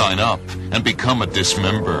 Sign up and become a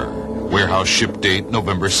dismember. Warehouse ship date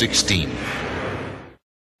November 16th.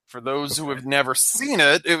 For those who have never seen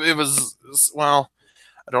it, it was, well,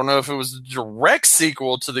 I don't know if it was a direct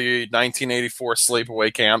sequel to the 1984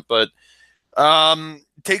 Sleepaway Camp, but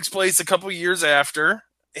takes place a couple years after.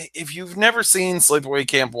 If you've never seen Sleepaway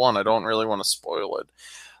Camp 1, I don't really want to spoil it.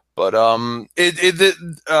 But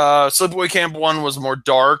Sleepaway Camp 1 was more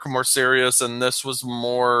dark, more serious, and this was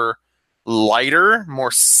more lighter,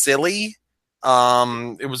 more silly.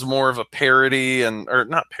 It was more of a parody, or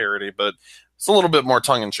not parody, but it's a little bit more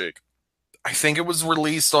tongue-in-cheek. I think it was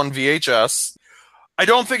released on VHS. I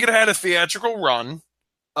don't think it had a theatrical run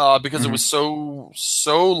because it was so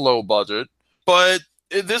low budget. But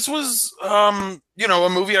this was, a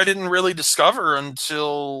movie I didn't really discover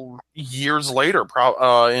until years later,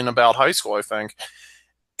 in about high school, I think.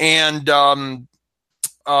 And through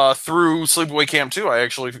Sleepaway Camp 2, I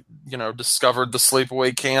actually, discovered the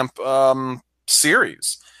Sleepaway Camp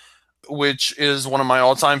series, which is one of my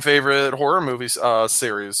all-time favorite horror movies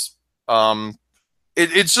series.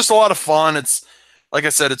 It's just a lot of fun. It's, like I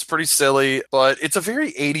said, it's pretty silly, but it's a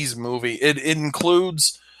very 80s movie. It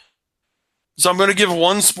includes... So I'm going to give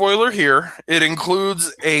one spoiler here. It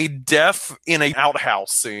includes a death in an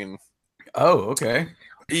outhouse scene. Oh, okay.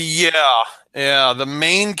 Yeah. The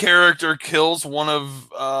main character kills one of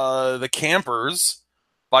the campers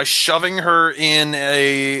by shoving her in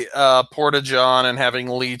a porta-john and having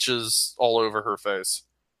leeches all over her face.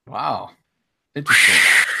 Wow. Interesting.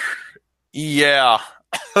 Yeah.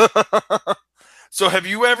 So have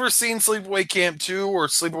you ever seen Sleepaway Camp 2 or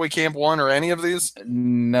Sleepaway Camp 1 or any of these?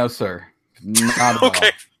 No, sir. Not at all.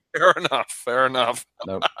 Fair enough.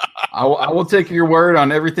 Nope. I will take your word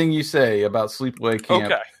on everything you say about Sleepaway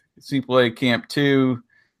Camp. Okay. Sleepaway Camp 2,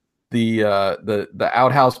 the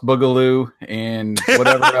Outhouse Boogaloo, and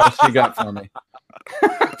whatever else you got for me.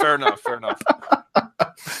 Fair enough.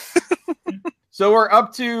 So we're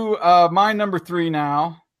up to my number 3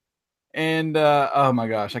 now. And oh my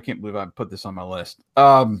gosh, I can't believe I put this on my list.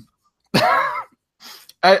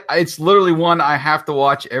 It's literally one I have to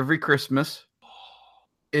watch every Christmas.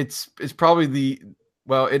 It's probably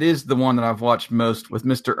it is the one that I've watched most with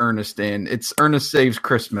Mr. Ernest, and it's Ernest Saves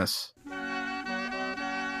Christmas.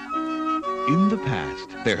 In the past,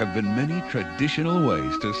 there have been many traditional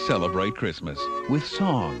ways to celebrate Christmas. With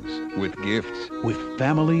songs, with gifts, with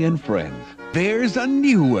family and friends. There's a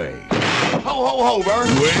new way. Ho, ho, ho, Bert.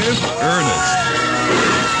 With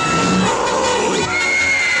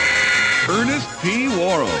Ernest P.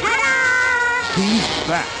 Worrell. He's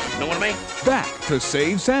back. Know what I mean? Back to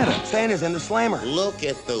save Santa. Santa's in the slammer. Look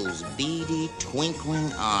at those beady,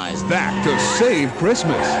 twinkling eyes. Back to save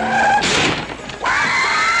Christmas.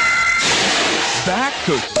 Back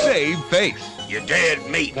to save face. You're dead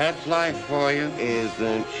meat. That's life for you.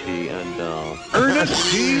 Isn't she a doll? Ernest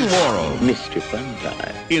P. Worrell. Mr.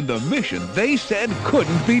 Funtime. In the mission they said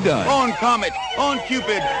couldn't be done. On Comet, on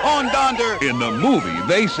Cupid, on Donder. In the movie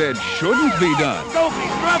they said shouldn't be done. Dopey,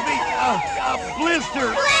 Grumpy,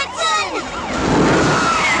 Blister.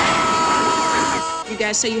 You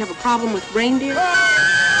guys say you have a problem with reindeer?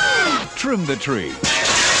 Trim the tree.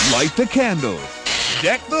 Light the candles.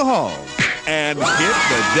 Deck the hall. And hit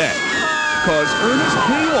the deck. 'Cause Ernest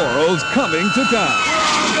P. Worrell's coming to town.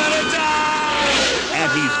 I'm gonna die!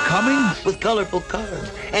 And he's coming with colorful cards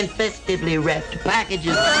and festively wrapped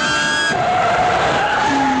packages.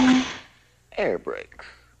 Air brakes.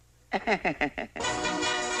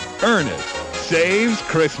 Ernest Saves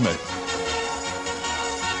Christmas.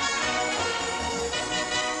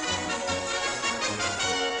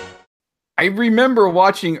 I remember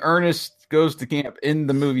watching Ernest Goes to Camp in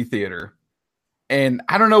the movie theater. And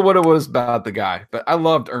I don't know what it was about the guy, but I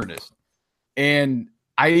loved Ernest. And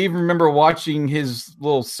I even remember watching his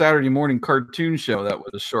little Saturday morning cartoon show that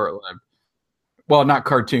was short-lived. Well, not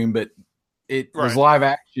cartoon, but it was live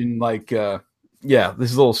action, like, these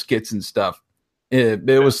little skits and stuff.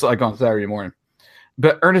 It was like on Saturday morning.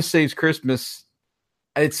 But Ernest Saves Christmas,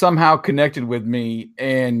 it somehow connected with me,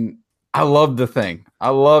 and I love the thing. I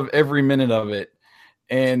love every minute of it.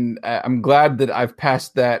 And I'm glad that I've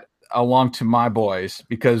passed that along to my boys,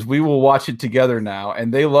 because we will watch it together now,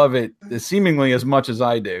 and they love it seemingly as much as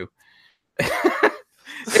I do.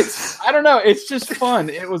 I don't know, it's just fun.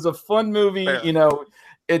 It was a fun movie.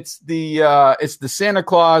 It's the Santa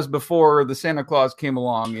Claus before the Santa Claus came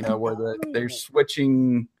along, where they're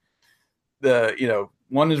switching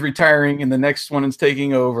one is retiring and the next one is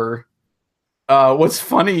taking over. What's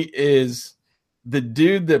funny is the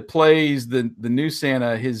dude that plays the new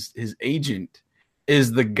Santa, his agent,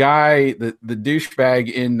 is the guy, the douchebag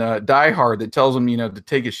in Die Hard that tells him, to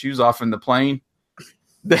take his shoes off in the plane.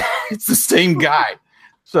 It's the same guy.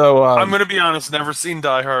 So I'm going to be honest, never seen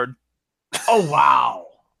Die Hard. Oh, wow.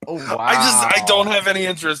 I don't have any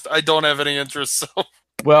interest. So.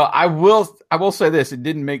 Well, I will say this. It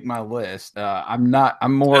didn't make my list.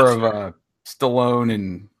 I'm more of a Stallone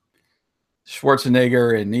and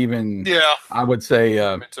Schwarzenegger and even, I would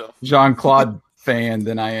say, Jean-Claude fan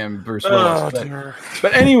than I am Bruce Willis.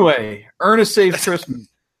 But anyway, Ernest Saves Christmas.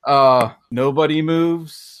 Nobody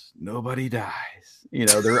moves, nobody dies.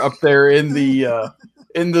 They're up there in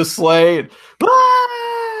the sleigh.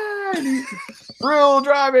 And, real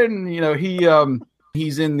driving.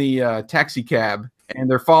 He's in the taxi cab, and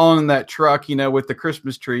they're following that truck, with the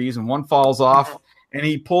Christmas trees, and one falls off, and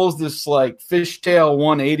he pulls this like fishtail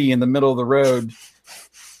 180 in the middle of the road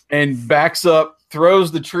and backs up,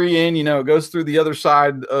 throws the tree in, it goes through the other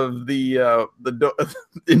side of the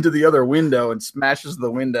into the other window and smashes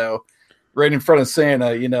the window right in front of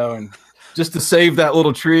Santa, and just to save that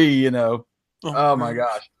little tree, Oh my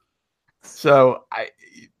gosh. So I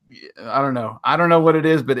don't know. I don't know what it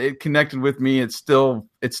is, but it connected with me. It's still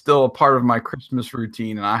a part of my Christmas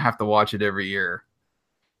routine, and I have to watch it every year.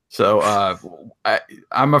 So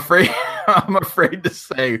I'm afraid to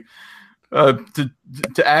say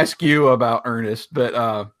to ask you about Ernest,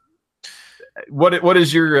 but what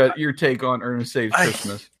is your take on Ernest Saves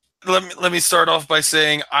Christmas? Let me start off by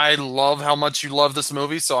saying I love how much you love this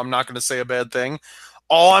movie, so I'm not going to say a bad thing.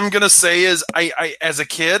 All I'm going to say is I as a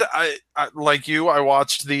kid, I like you, I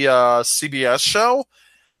watched the CBS show,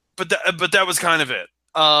 but that was kind of it.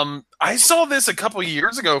 I saw this a couple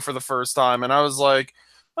years ago for the first time, and I was like,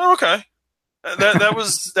 oh, okay.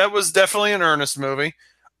 That was definitely an Ernest movie.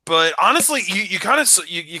 But honestly, you kind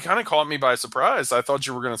of caught me by surprise. I thought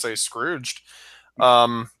you were going to say Scrooged.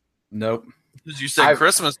 Nope. Because you said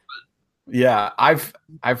Christmas. Yeah, I've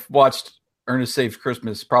watched Ernest Saves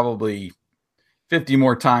Christmas probably 50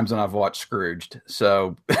 more times than I've watched Scrooged.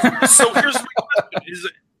 So here's my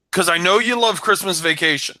question. Because I know you love Christmas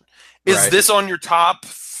Vacation. Is this on your top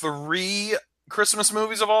 3 Christmas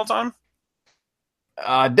movies of all time?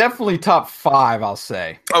 Definitely top 5, I'll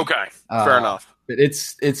say. Okay, fair enough. But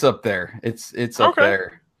it's up there. It's up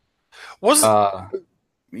there.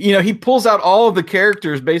 He pulls out all of the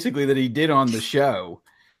characters basically that he did on the show.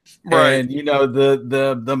 Right. And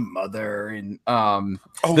the mother and the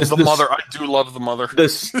mother. I do love the mother. The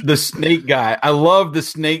snake guy. I love the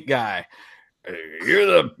snake guy. You're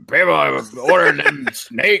the people ordering them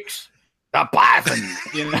snakes. The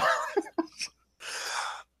python.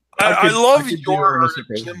 I love your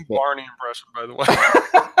Jim Varney impression, by the way.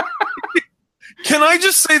 Can I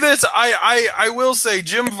just say this? I will say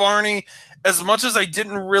Jim Varney, as much as I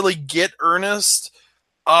didn't really get Ernest,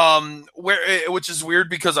 which is weird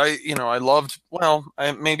because I loved,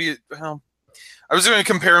 I was going to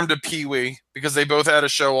compare him to Pee-wee because they both had a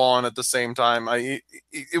show on at the same time.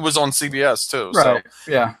 It was on CBS too. Right.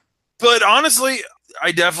 So. Yeah. But honestly,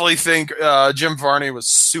 I definitely think Jim Varney was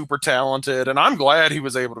super talented, and I'm glad he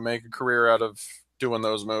was able to make a career out of doing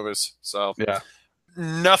those movies. So yeah.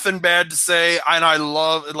 Nothing bad to say, and I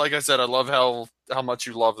love, like I said, I love how much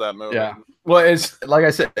you love that movie. Yeah, well, it's like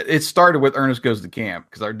I said, it started with Ernest Goes to Camp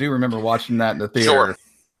because I do remember watching that in the theater,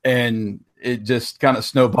 and it just kind of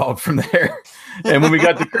snowballed from there. And when we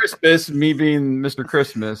got to Christmas, me being Mr.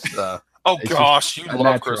 Christmas, oh gosh, you love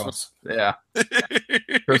natural. Christmas. Yeah,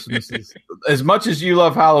 Christmas is as much as you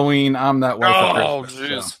love Halloween. I'm that way. Oh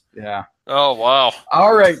jeez. So, yeah. Oh wow.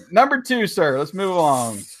 All right, number 2, sir. Let's move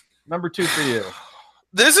along. Number 2 for you.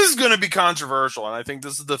 This is going to be controversial, and I think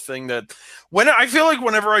this is the thing that I feel like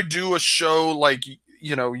whenever I do a show like,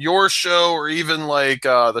 your show or even like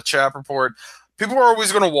the Chat Report, people are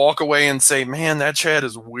always going to walk away and say, man, that chat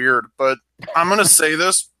is weird. But I'm going to say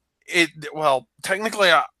this.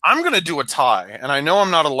 Technically, I'm going to do a tie, and I know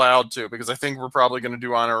I'm not allowed to because I think we're probably going to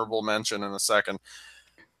do honorable mention in a second.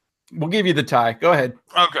 We'll give you the tie. Go ahead.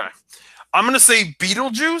 Okay. I'm going to say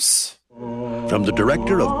Beetlejuice. From the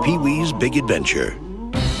director of Pee-wee's Big Adventure,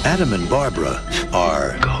 Adam and Barbara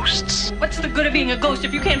are ghosts. What's the good of being a ghost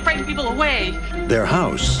if you can't frighten people away? Their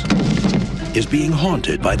house is being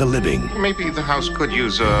haunted by the living. Maybe the house could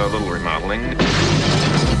use a little remodeling.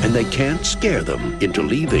 And they can't scare them into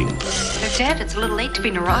leaving. They're dead. It's a little late to be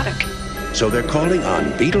neurotic. So they're calling on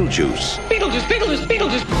Beetlejuice. Beetlejuice, Beetlejuice,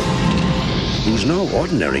 Beetlejuice. Who's no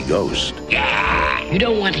ordinary ghost. You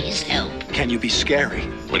don't want his help. Can you be scary?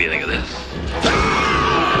 What do you think of this?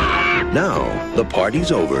 Now, the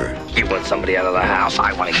party's over. You want somebody out of the house?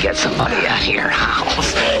 I want to get somebody out of your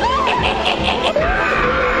house.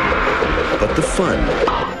 But the fun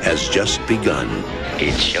has just begun.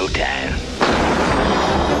 It's showtime.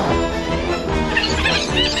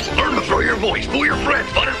 Learn to throw your voice, fool your friends,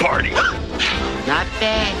 fun and party. Not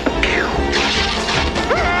bad.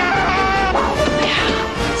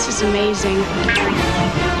 This is amazing.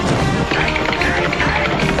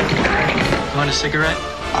 Want a cigarette?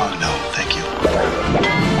 Oh, no, thank you.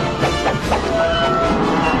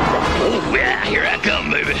 Oh, yeah, here I come,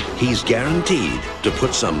 baby. He's guaranteed to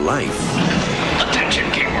put some life. Attention,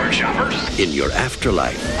 Kmart shoppers. In your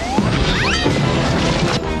afterlife.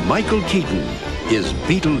 Michael Keaton is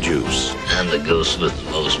Beetlejuice. I'm the ghost with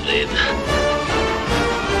the most, babe.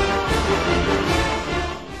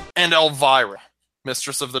 And Elvira,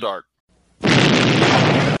 Mistress of the Dark.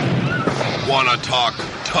 Wanna talk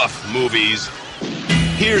tough movies?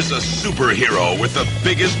 Here's a superhero with the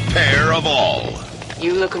biggest pair of all.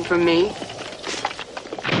 You looking for me?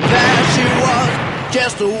 There she was,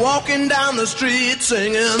 just walking down the street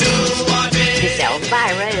singing. Miss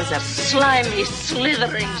Elvira is a slimy,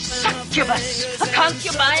 slithering succubus, a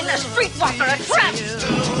concubine, a streetwalker, a tramp.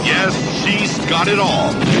 Yes, she's got it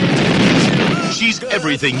all. She's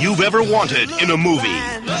everything you've ever wanted in a movie.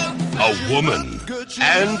 A woman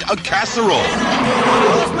and a casserole.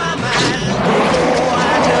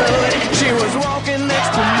 She was walking next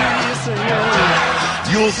to me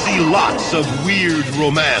singing. You'll see lots of weird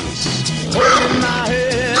romance.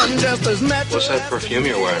 What's that perfume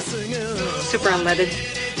you're wearing? Super unleaded.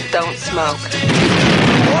 Don't smoke.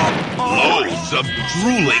 Loads of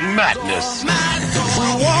drooling madness.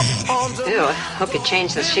 Ew, I hope you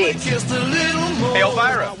changed the sheets. Hey,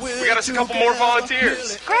 Elvira, we got us a couple more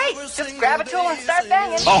volunteers. Great. Just grab a tool and start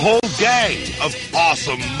banging. A whole gang of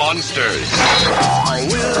awesome monsters.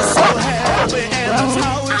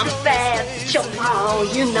 I'm bad, Jamal,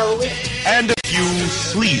 you know it. And a few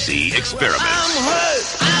sleazy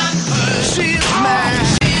experiments.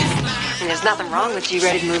 And there's nothing wrong with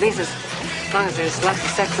G-rated movies as long as there's lots of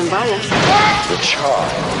sex and violence. The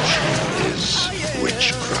charge is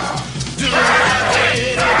witchcraft. We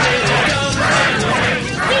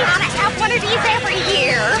ought to have one of these every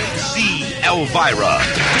year. See Elvira.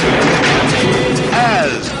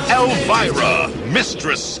 As Elvira,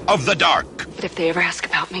 Mistress of the Dark. But if they ever ask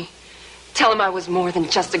about me, tell them I was more than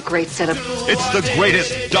just a great set of... It's the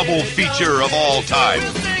greatest double feature of all time.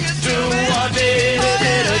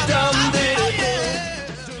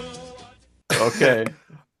 Okay.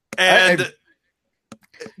 And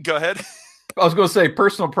go ahead. I was going to say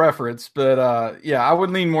personal preference, but yeah, I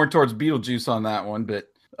would lean more towards Beetlejuice on that one. But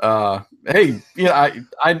hey, yeah,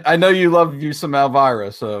 I know you love you some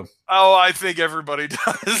Elvira, so. Oh, I think everybody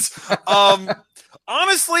does.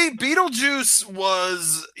 Honestly, Beetlejuice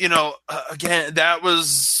was, again, that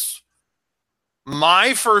was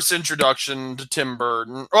my first introduction to Tim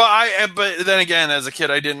Burton. Well, but then again, as a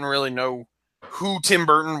kid, I didn't really know who Tim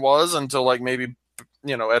Burton was until like maybe,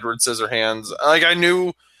 Edward Scissorhands. Like I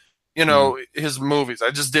knew, his movies.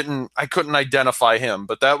 I couldn't identify him,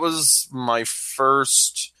 but that was my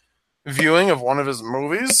first viewing of one of his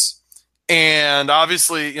movies. And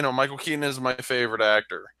obviously, Michael Keaton is my favorite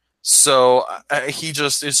actor. So he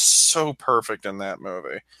just is so perfect in that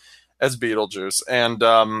movie as Beetlejuice.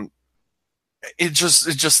 And it's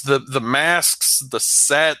just the masks, the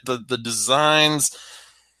set, the designs,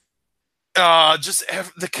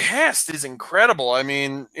 the cast is incredible. I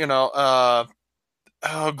mean, Glenn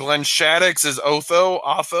Shaddix is Otho.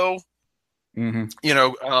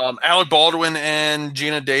 Mm-hmm. Alec Baldwin and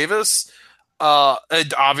Gina Davis.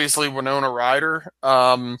 Obviously Winona Ryder.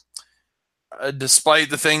 Despite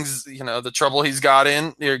the things, the trouble he's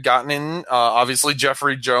gotten in, obviously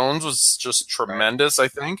Jeffrey Jones was just tremendous, I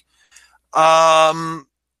think.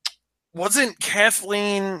 Wasn't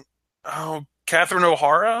Catherine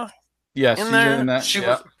O'Hara? Yes, in there? In that.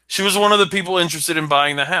 She was one of the people interested in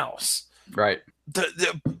buying the house. Right.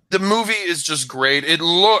 The movie is just great.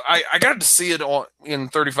 I got to see it in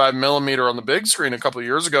 35 millimeter on the big screen a couple of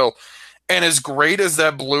years ago, and as great as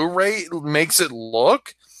that Blu-ray makes it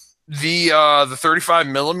look, the 35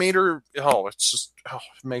 millimeter, it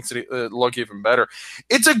makes it look even better.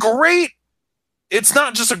 It's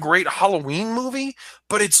not just a great Halloween movie,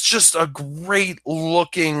 but it's just a great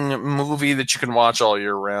looking movie that you can watch all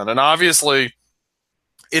year round. And obviously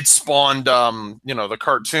it spawned, the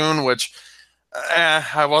cartoon, which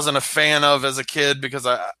I wasn't a fan of as a kid because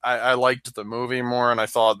I liked the movie more and I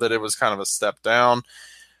thought that it was kind of a step down.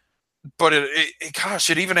 But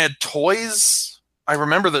it even had toys. I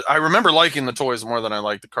remember liking the toys more than I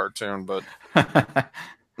liked the cartoon, but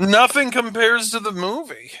nothing compares to the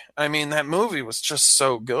movie. I mean, that movie was just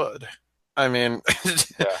so good. I mean,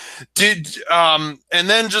 and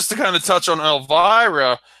then just to kind of touch on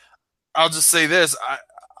Elvira, I'll just say this.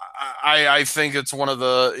 I think it's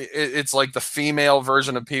it's like the female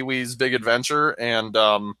version of Pee-wee's Big Adventure, and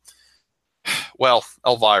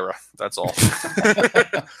Elvira. That's all.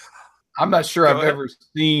 I'm not sure I've ever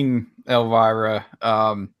seen Elvira.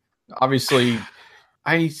 Obviously,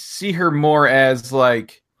 I see her more as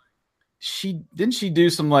like she do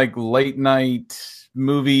some like late night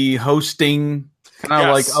movie hosting, kind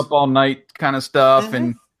of like up all night kind of stuff, mm-hmm.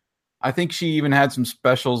 And I think she even had some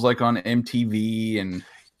specials like on MTV and.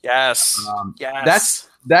 Yes.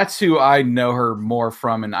 That's who I know her more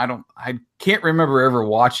from, and I can't remember ever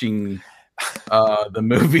watching the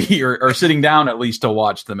movie or sitting down at least to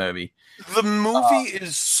watch the movie. The movie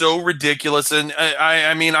is so ridiculous, and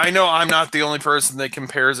I mean, I know I'm not the only person that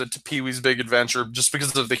compares it to Pee-wee's Big Adventure just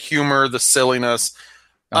because of the humor, the silliness.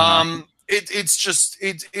 It's just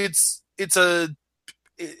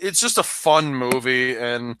a fun movie,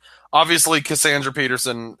 and obviously Cassandra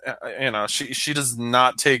Peterson, she does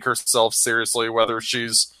not take herself seriously, whether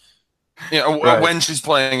she's when she's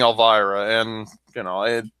playing Elvira, and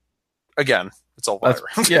again, it's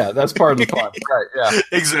Elvira. That's part of the fun, right? Yeah,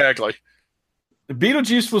 exactly.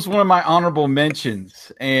 Beetlejuice was one of my honorable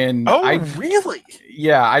mentions, and really?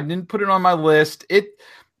 Yeah, I didn't put it on my list.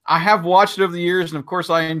 I have watched it over the years, and of course,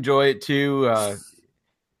 I enjoy it too.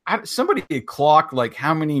 Somebody clocked like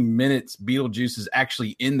how many minutes Beetlejuice is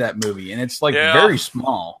actually in that movie, and it's like very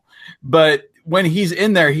small. But when he's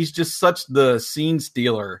in there, he's just such the scene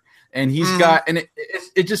stealer, and he's got, and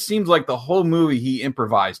it just seems like the whole movie he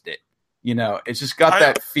improvised it. It's just got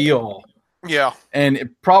that feel. Yeah, and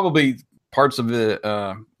it probably. Parts of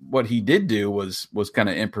the what he did do was kind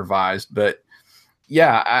of improvised, but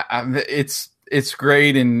yeah, it's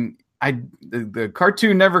great, and the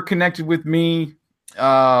cartoon never connected with me.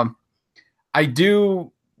 I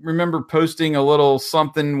do remember posting a little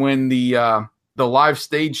something when the live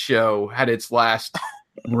stage show had its last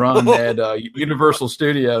run at Universal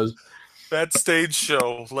Studios. That stage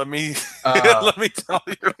show, let me tell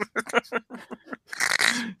you.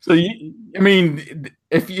 So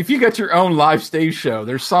if you got your own live stage show,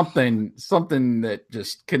 there's something that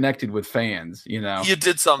just connected with fans. You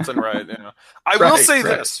did something right. I will say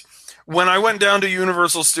this: when I went down to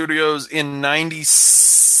Universal Studios in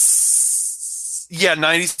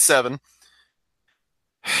 97.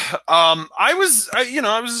 I was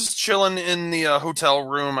just chilling in the hotel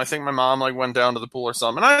room. I think my mom went down to the pool or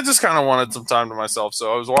something, and I just kind of wanted some time to myself.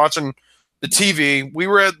 So I was watching the TV. We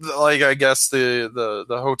were at I guess the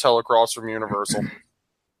hotel across from Universal.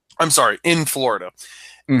 I'm sorry, in Florida,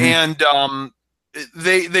 and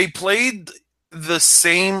they played the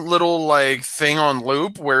same little thing on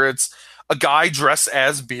loop where it's a guy dressed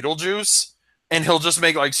as Beetlejuice, and he'll just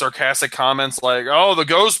make sarcastic comments like, "Oh, the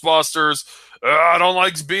Ghostbusters. I don't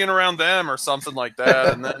like being around them," or something like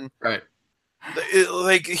that. And then right.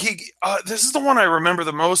 This is the one I remember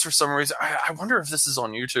the most for some reason. I wonder if this is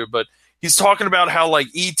on YouTube, but he's talking about how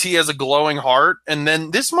E.T. has a glowing heart. And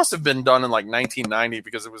then this must have been done in 1990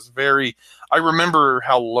 because it was I remember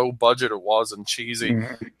how low budget it was and cheesy,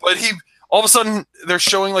 but all of a sudden they're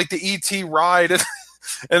showing the E.T. ride and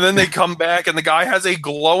then they come back and the guy has a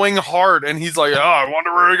glowing heart and he's like, "Oh, I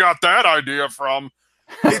wonder where he got that idea from."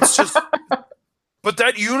 It's just, but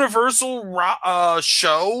that Universal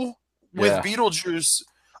show with Beetlejuice,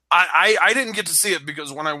 I didn't get to see it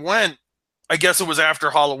because when I went, I guess it was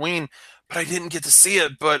after Halloween, but I didn't get to see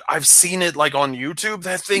it. But I've seen it on YouTube.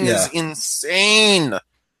 That thing is insane.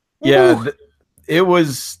 Yeah, it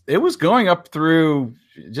was going up through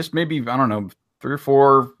just maybe, I don't know, 3 or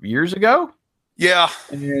 4 years ago. Yeah,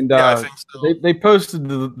 and I think so. They posted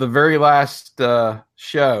the very last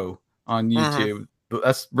show on YouTube.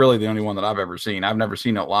 That's really the only one that I've ever seen. I've never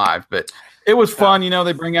seen it live, but it was fun.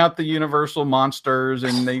 They bring out the Universal monsters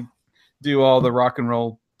and they do all the rock and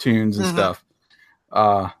roll tunes and stuff.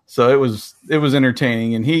 So it was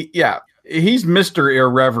entertaining. And he's Mr.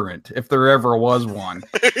 Irreverent, if there ever was one,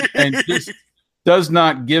 and just does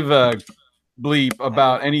not give a bleep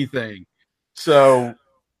about anything. So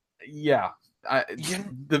yeah.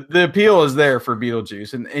 The appeal is there for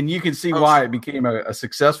Beetlejuice, and you can see why it became a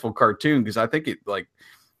successful cartoon, because I think it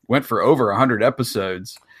went for over 100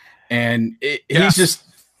 episodes, and he's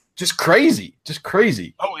just crazy.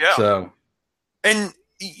 Oh yeah. So, and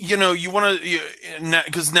you want to,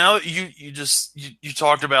 because now you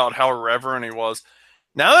talked about how irreverent he was.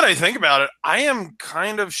 Now that I think about it, I am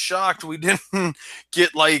kind of shocked we didn't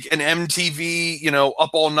get an MTV, up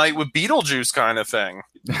all night with Beetlejuice kind of thing.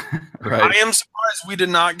 Right. I am surprised we did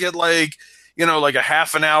not get a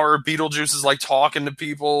half an hour Beetlejuice is talking to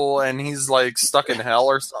people and he's stuck in hell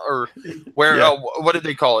or where? Yeah. What did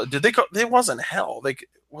they call it? Did they call it wasn't hell?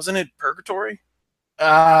 Wasn't it purgatory?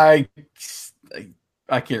 I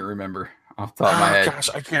can't remember off the top of my head. Gosh,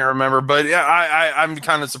 I can't remember, but yeah, I'm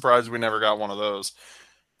kind of surprised we never got one of those.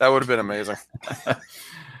 That would have been amazing.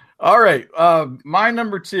 All right. My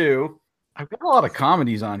number 2, I've got a lot of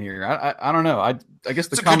comedies on here. I don't know. I guess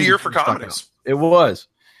it's a good year for comedies. It was.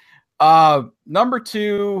 Number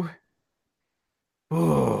 2.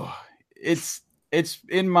 It's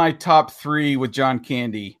in my top 3 with John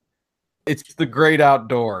Candy. It's The Great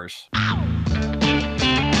Outdoors.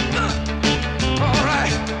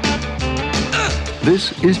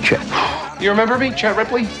 This is Chet. You remember me, Chet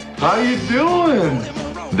Ripley? How you doing?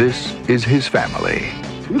 This is his family.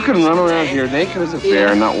 You can run around here naked as a bear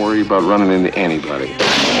and not worry about running into anybody.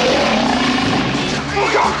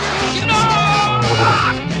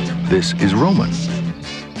 This is Roman.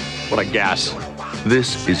 What a gas.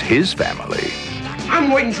 This is his family.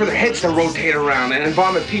 I'm waiting for the heads to rotate around and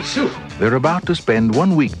vomit pea soup. They're about to spend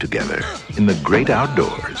 1 week together in the great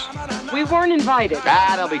outdoors. We weren't invited.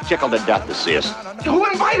 They'll be tickled to death to see us. Who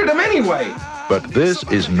invited them anyway? But this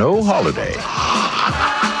is no holiday.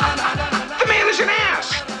 The man is an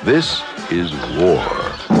ass. This is war.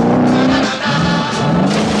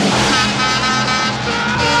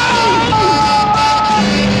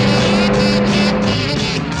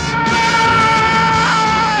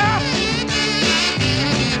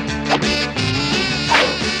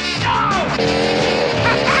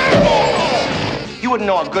 You wouldn't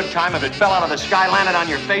know a good time if it fell out of the sky, landed on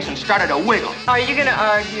your face, and started to wiggle. Are you gonna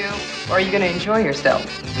argue, or are you gonna enjoy yourself?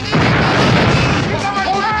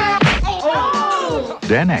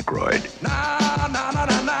 Dan Aykroyd.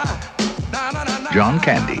 John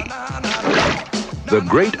Candy. The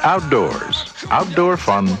Great Outdoors. Outdoor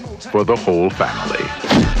fun for the whole family.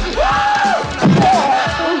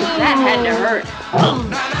 That had to hurt.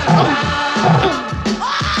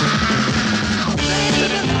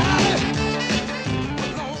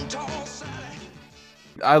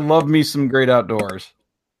 I love me some Great Outdoors.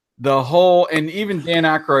 The whole, and even Dan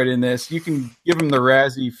Aykroyd in this, you can give him the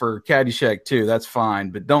Razzie for Caddyshack too. That's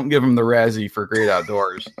fine, but don't give him the Razzie for Great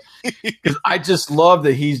Outdoors. Because I just love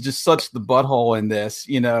that he's just such the butthole in this,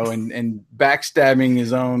 you know, and backstabbing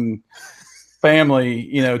his own family,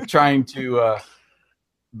 you know, trying to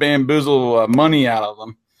bamboozle money out of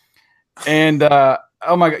them. And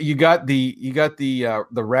oh my God, you got the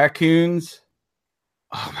raccoons.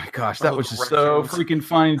 Oh my gosh, that was just so freaking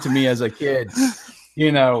funny to me as a kid.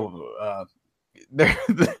 You know, they're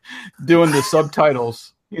doing the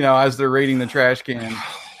subtitles, you know, as they're raiding the trash can.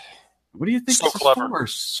 What do you think this is for?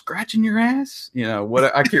 Scratching your ass? You know,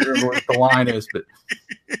 what I can't remember what the line is, but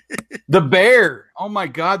the bear. Oh my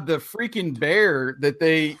God, the freaking bear that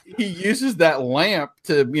he uses that lamp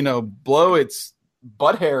to, you know, blow its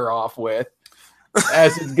butt hair off with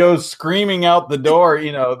as it goes screaming out the door,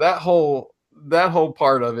 you know, that whole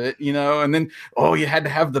part of it, you know, and then, you had to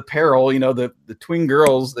have the peril, you know, the twin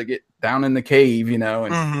girls that get down in the cave, you know,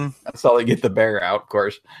 and that's how they get the bear out, of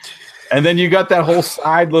course. And then you got that whole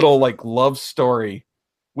side little like love story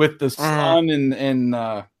with the son and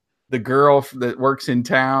the girl that works in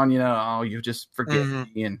town, you know, you just forget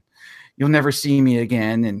me and you'll never see me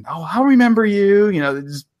again. And, I'll remember you, you know,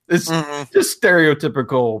 it's just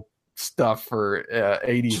stereotypical stuff for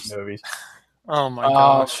 80s movies. Oh my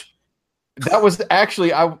gosh. That was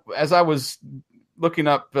actually, as I was looking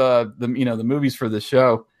up the movies for the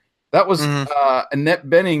show, that was Annette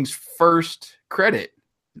Bening's first credit.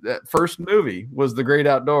 That first movie was The Great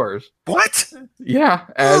Outdoors. What? Yeah.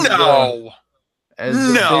 As Dan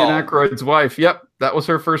Aykroyd's wife. Yep. That was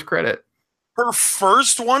her first credit. Her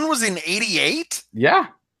first one was in 88? Yeah.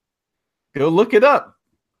 Go look it up.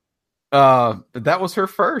 But that was her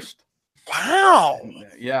first. Wow.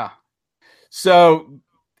 Yeah. So,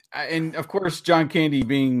 and of course, John Candy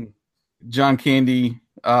being John Candy,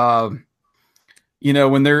 you know,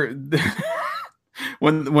 when they're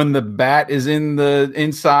when the bat is in the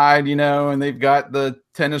inside, you know, and they've got the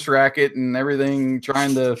tennis racket and everything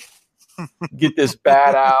trying to get this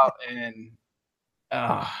bat out, and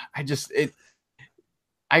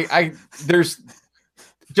there's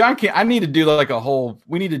John Candy. I need to do like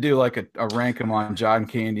we need to do like a rank them on John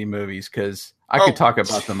Candy movies because I could talk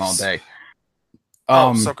about them all day.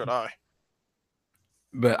 So could I.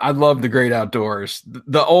 But I love The Great Outdoors.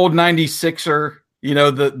 The old 96er, you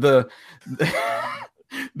know, the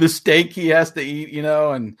steak he has to eat, you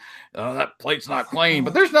know, and that plate's not clean,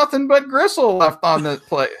 but there's nothing but gristle left on the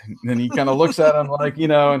plate. And then he kind of looks at him like, you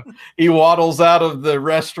know, and he waddles out of the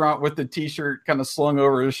restaurant with the T-shirt kind of slung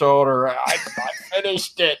over his shoulder. I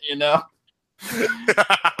finished it, you know.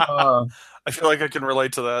 I feel like I can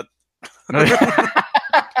relate to that.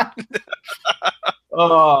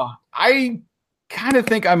 I kind of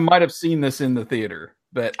think I might have seen this in the theater,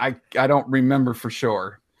 but I don't remember for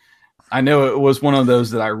sure. I know it was one of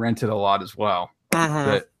those that I rented a lot as well.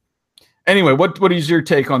 But anyway, what is your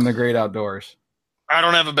take on The Great Outdoors? I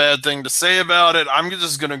don't have a bad thing to say about it. I'm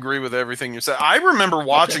just going to agree with everything you said. I remember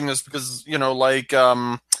watching this because, you know, like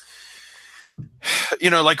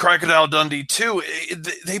Crocodile Dundee 2,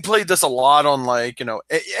 they played this a lot on, like, you know,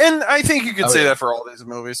 and I think you could say that for all these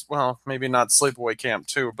movies. Well, maybe not Sleepaway Camp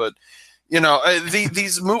 2, but, you know,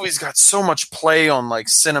 these movies got so much play on, like,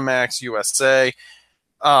 Cinemax USA,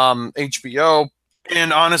 HBO,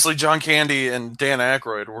 And honestly, John Candy and Dan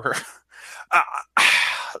Aykroyd were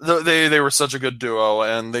they were such a good duo,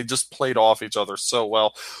 and they just played off each other so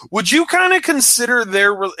well. Would you kind of consider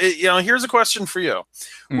here's a question for you.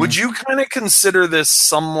 Mm. Would you kind of consider this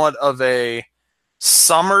somewhat of a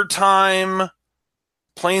summertime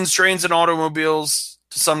Planes, Trains, and Automobiles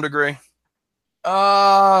to some degree?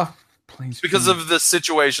 Because of the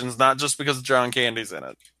situations, not just because John Candy's in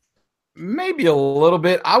it. Maybe a little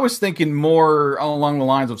bit. I was thinking more along the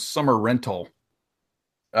lines of Summer Rental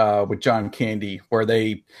with John Candy, where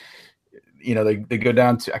they go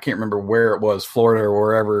down to, I can't remember where it was, Florida or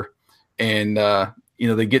wherever, and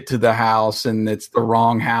they get to the house and it's the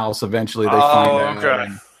wrong house. Eventually, they find out. Okay.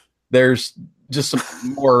 And there's just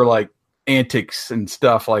some more like antics and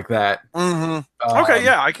stuff like that. Mm-hmm. Okay,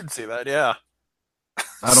 yeah, I can see that. Yeah.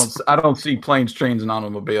 I don't see Planes, Trains, and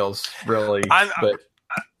Automobiles really, but.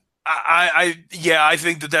 I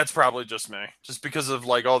think that's probably just me, just because of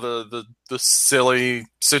like all the silly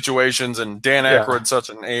situations, and Dan Aykroyd's such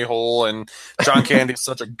an a-hole, and John Candy's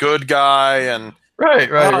such a good guy, and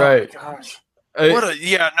right. Gosh,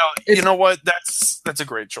 you know what? That's a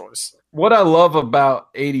great choice. What I love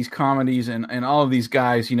about 80s comedies and all of these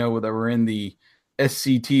guys, that were in the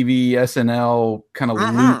SCTV, SNL kind of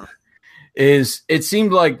loop, is it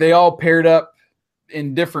seemed like they all paired up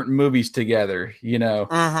in different movies together,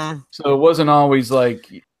 So it wasn't always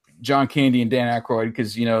like John Candy and Dan Aykroyd,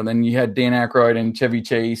 because then you had Dan Aykroyd and Chevy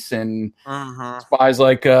Chase and Spies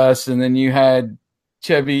Like Us, and then you had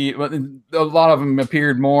Chevy. A lot of them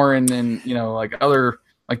appeared more, and then like other,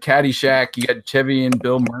 like Caddyshack, you got Chevy and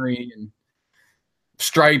Bill Murray, and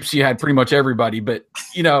Stripes, you had pretty much everybody. But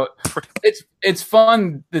it's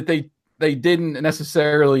fun that they didn't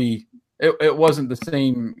necessarily. It wasn't the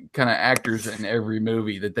same kind of actors in every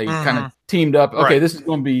movie, that they kind of teamed up. Okay, this is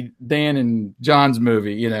going to be Dan and John's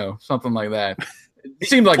movie, something like that. It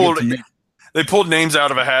seemed like it to me. They pulled names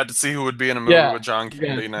out of a hat to see who would be in a movie with John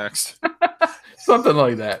Candy next. Something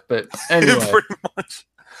like that. But anyway. Pretty much.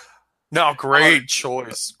 No, great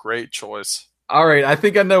choice. Great choice. All right, I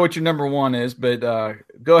think I know what your number one is, but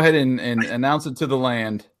go ahead and announce it to the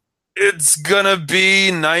land. It's going to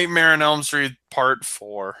be Nightmare on Elm Street Part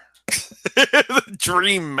 4. The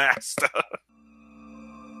Dream Master.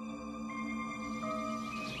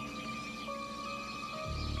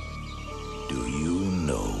 Do you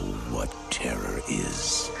know what terror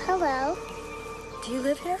is? Hello. Do you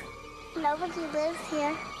live here? Nobody lives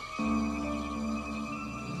here.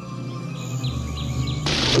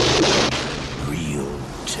 Real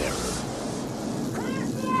terror.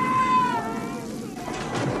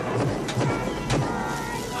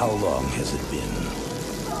 How long has it been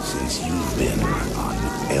since you've been on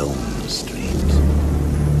Elm Street?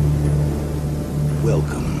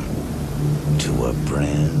 Welcome to a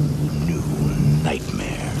brand new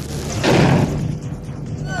nightmare.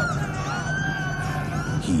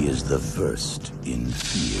 He is the first in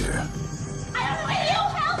fear. Will you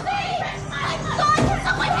help me?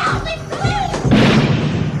 Someone help me,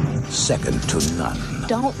 please! Second to none.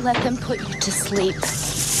 Don't let them put you to sleep.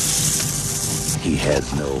 He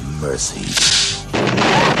has no mercy.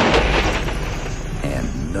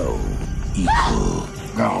 And no equal.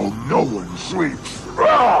 Now no one sleeps.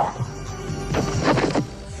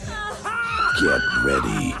 Get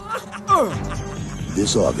ready.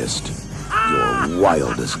 This August, your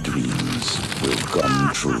wildest dreams will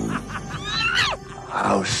come true.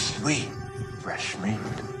 How sweet, fresh meat.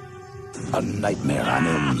 A Nightmare on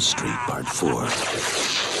Elm Street Part 4.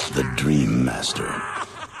 The Dream Master.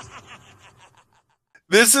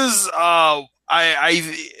 This is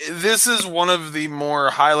this is one of the more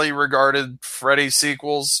highly regarded Freddy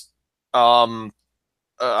sequels. But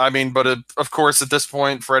of course, at this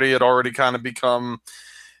point, Freddy had already kind of become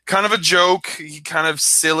kind of a joke, kind of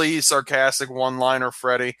silly, sarcastic one-liner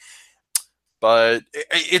Freddy. But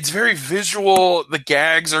it's very visual. The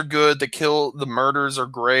gags are good. The murders are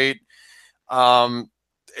great.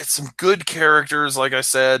 It's some good characters, like I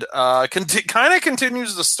said. Kind of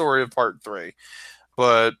continues the story of Part 3.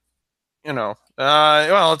 But,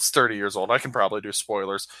 it's 30 years old. I can probably do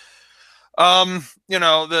spoilers.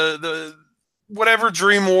 The whatever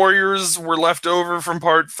Dream Warriors were left over from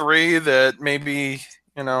Part 3 that maybe,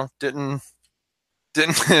 didn't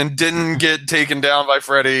get taken down by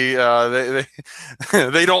Freddy.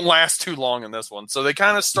 They don't last too long in this one. So they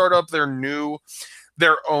kind of start up their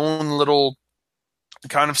own little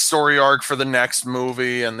kind of story arc for the next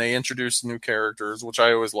movie, and they introduce new characters, which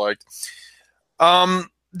I always liked.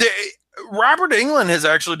 Robert Englund has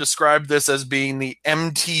actually described this as being the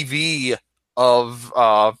MTV of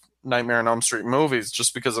Nightmare on Elm Street movies,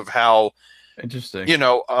 just because of how interesting,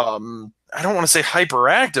 I don't want to say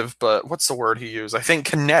hyperactive, but what's the word he used? I think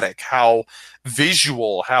kinetic, how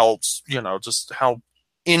visual, how, just how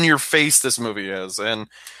in your face this movie is. And,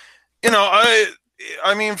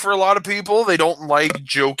 I mean, for a lot of people, they don't like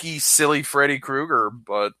jokey, silly Freddy Krueger,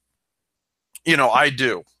 but, I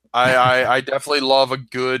do. I definitely love a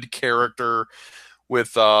good character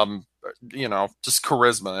with, just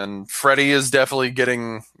charisma. And Freddy is definitely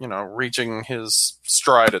getting, reaching his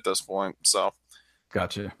stride at this point. So,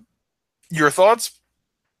 gotcha. Your thoughts?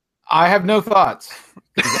 I have no thoughts.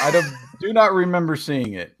 I do not remember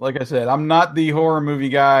seeing it. Like I said, I'm not the horror movie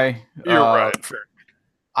guy. You're right. Fair.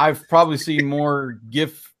 I've probably seen more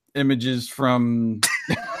GIF images from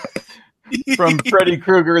Freddy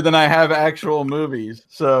Krueger than I have actual movies.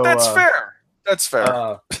 So that's fair. That's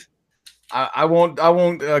fair. I won't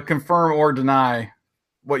confirm or deny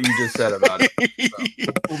what you just said about it.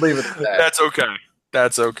 So we'll leave it at that.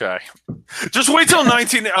 That's okay. Just wait till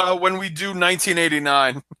when we do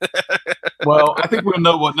 1989. Well, I think we'll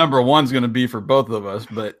know what number one's going to be for both of us.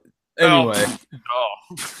 But anyway,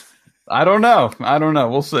 I don't know.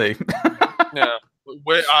 We'll see. Yeah,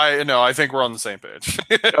 I think we're on the same page.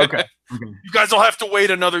 Okay. You guys will have to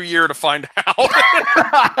wait another year to find out.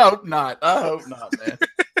 I hope not, man.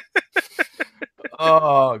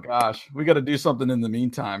 Oh gosh, we got to do something in the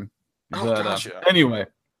meantime. Anyway,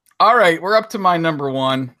 all right, we're up to my number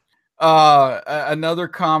one. Another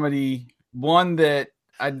comedy, one that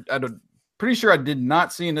I'm pretty sure I did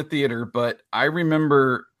not see in the theater, but I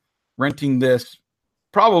remember renting this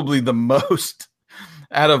probably the most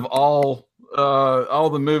out of all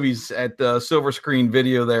the movies at Silver Screen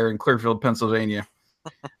Video there in Clearfield, Pennsylvania.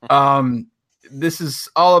 This is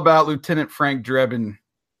all about Lieutenant Frank Drebin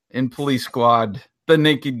in Police Squad, The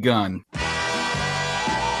Naked Gun.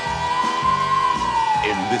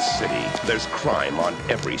 In this city, there's crime on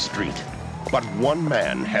every street. But one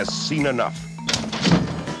man has seen enough.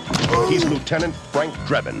 He's Lieutenant Frank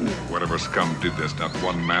Drebin. Whatever scum did this, not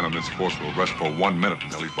one man on this force will rest for 1 minute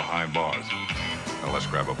until he's behind bars. Now let's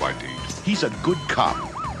grab a bite to eat. He's a good cop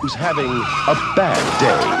who's having a bad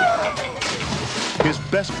day. His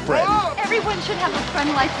best friend Everyone should have a friend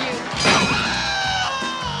like you.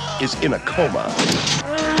 is in a coma.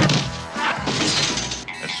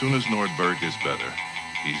 As soon as Nordberg is better,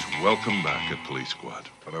 he's welcome back at Police Squad.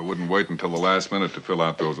 But I wouldn't wait until the last minute to fill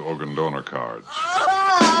out those organ donor cards.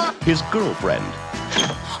 His girlfriend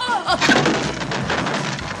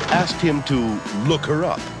asked him to look her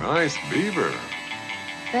up. Nice beaver.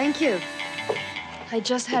 Thank you. I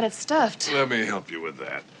just had it stuffed. Let me help you with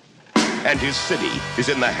that. And his city is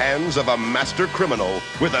in the hands of a master criminal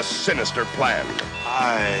with a sinister plan.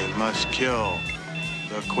 I must kill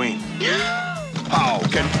the queen. How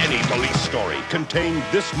can any police story contain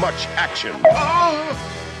this much action?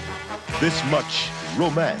 This much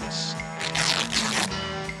romance?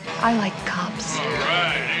 I like cops.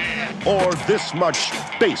 Or this much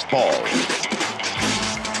baseball?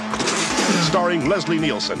 Starring Leslie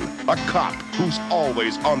Nielsen, a cop who's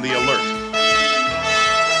always on the alert.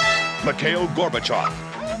 Mikhail Gorbachev.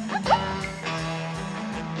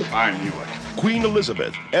 I knew it. Queen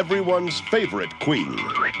Elizabeth, everyone's favorite queen.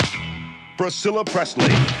 Priscilla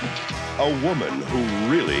Presley, a woman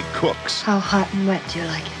who really cooks. How hot and wet do you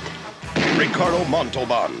like it? Ricardo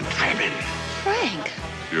Montalban. Frank.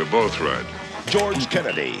 You're both right. George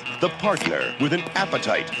Kennedy, the partner with an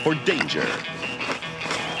appetite for danger.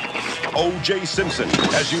 O.J. Simpson,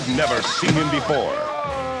 as you've never seen him before.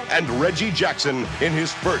 And Reggie Jackson in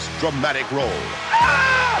his first dramatic role.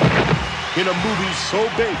 In a movie so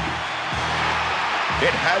big,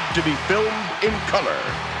 it had to be filmed in color.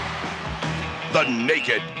 The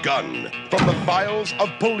Naked Gun, from the files of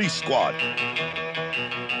Police Squad.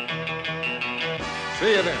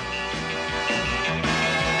 See you then.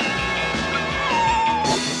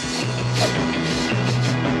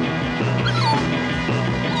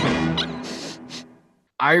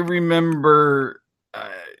 I remember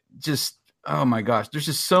oh my gosh, there's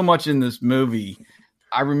just so much in this movie.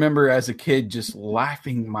 I remember as a kid just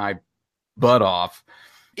laughing my butt off.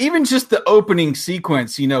 Even just the opening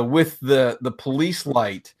sequence, with the police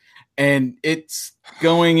light, and it's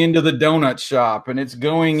going into the donut shop, and it's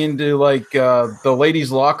going into the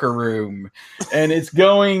ladies' locker room, and it's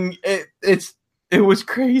going, it was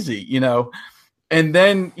crazy, And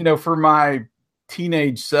then, for my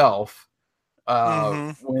teenage self,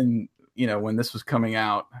 when this was coming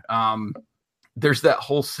out, there's that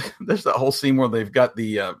whole scene where they've got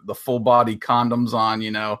the full body condoms on,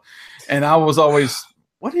 and I was always,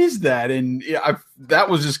 what is that? And that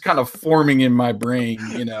was just kind of forming in my brain,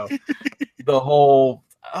 the whole,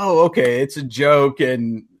 oh, okay, it's a joke.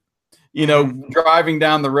 And you know, driving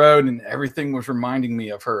down the road, and everything was reminding me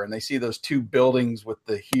of her. And they see those two buildings with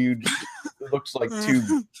the huge, it looks like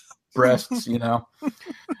two breasts, you know.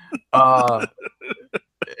 Oh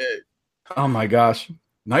my gosh,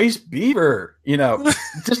 nice beaver, you know.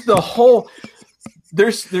 Just the whole.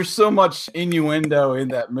 There's so much innuendo in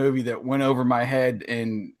that movie that went over my head,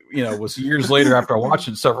 and you know, was years later after I watched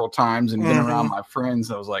it several times and been around my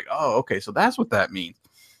friends. I was like, oh, okay, so that's what that means.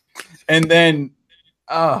 And then.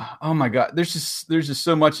 Oh my God! There's just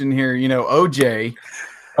so much in here. You know, OJ,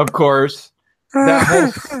 of course.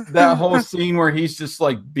 That whole scene where he's just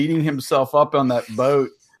like beating himself up on that boat,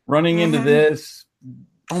 running into this,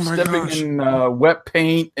 stepping in wet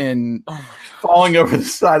paint and falling over the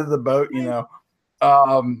side of the boat. You know,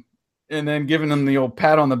 and then giving him the old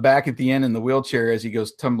pat on the back at the end in the wheelchair as he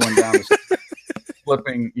goes tumbling down,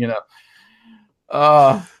 flipping. You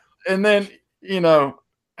know, and then you know,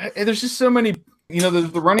 there's just so many. You know,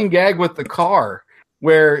 there's the running gag with the car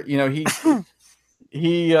where, you know, he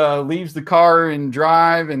leaves the car and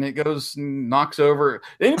drive and it goes and knocks over.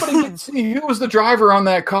 Anybody can see who was the driver on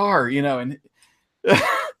that car, you know, and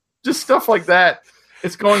just stuff like that.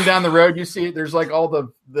 It's going down the road. You see it. There's like all the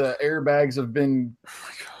airbags have been,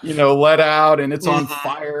 you know, let out and it's on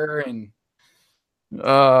fire. And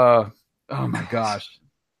oh my gosh.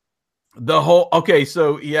 The whole, okay.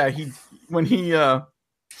 So yeah, when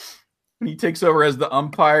he takes over as the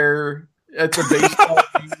umpire at the baseball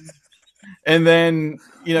game. And then,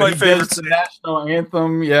 you know, he does the national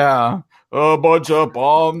anthem. Yeah. A bunch of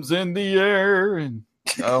bombs in the air. And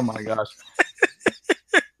oh my gosh.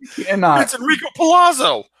 Cannot. It's Enrico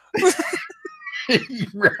Palazzo.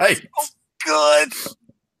 Right. Oh, good.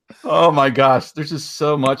 Oh my gosh. There's just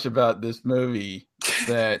so much about this movie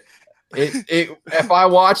that if I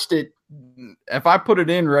watched it, if I put it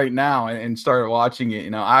in right now and started watching it, you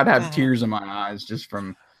know, I'd have tears in my eyes just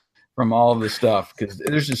from all of this stuff because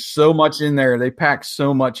there's just so much in there. They pack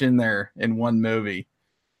so much in there in one movie.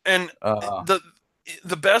 And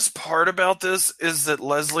the best part about this is that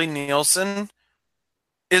Leslie Nielsen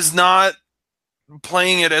is not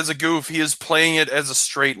playing it as a goof. He is playing it as a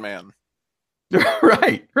straight man.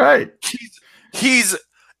 Right.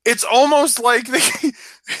 It's almost like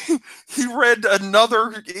he read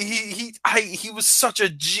another. He was such a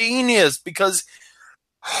genius because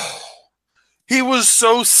he was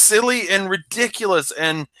so silly and ridiculous,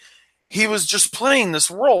 and he was just playing this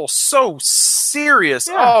role so serious.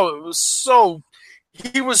 Yeah. It was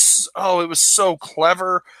so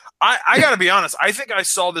clever. I got to be honest. I think I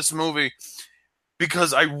saw this movie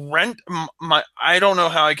because I don't know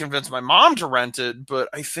how I convinced my mom to rent it, but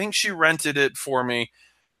I think she rented it for me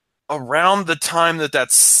around the time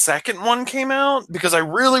that second one came out because I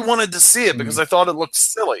really wanted to see it because I thought it looked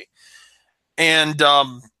silly. And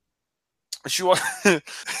she wasn't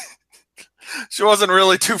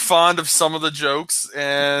really too fond of some of the jokes,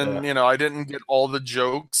 and you know, I didn't get all the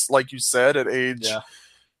jokes like you said at age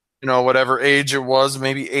you know, whatever age it was,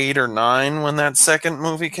 maybe 8 or 9 when that second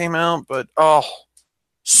movie came out, but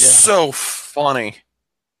so funny.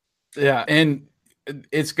 Yeah, and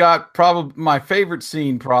it's got probably my favorite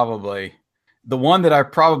scene, probably the one that I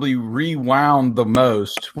probably rewound the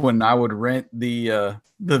most when I would rent the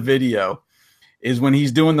video is when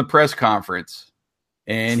he's doing the press conference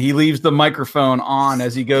and he leaves the microphone on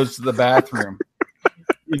as he goes to the bathroom,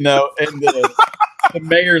 you know, and the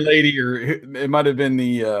mayor lady, or it might have been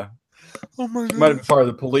might have been part of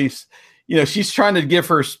the police. You know, she's trying to give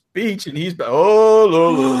her speech, and he's oh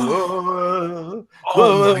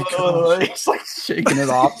my God. He's like shaking it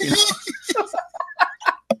off. You know?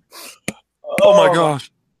 Oh my gosh,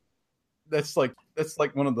 that's like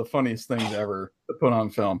one of the funniest things ever to put on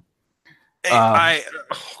film.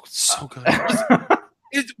 So good.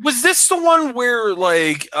 Was this the one where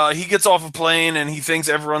like he gets off a plane and he thinks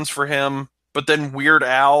everyone's for him, but then Weird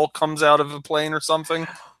Al comes out of a plane or something?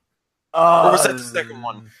 Or was that the second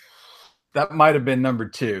one? That might have been number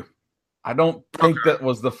 2. I don't think that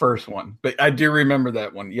was the first one, but I do remember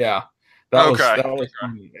that one. Yeah. That was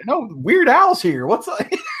funny. No, Weird Al's here. What's that?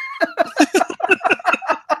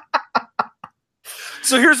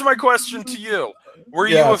 So here's my question to you. Were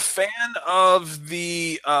you a fan of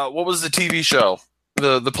the what was the TV show?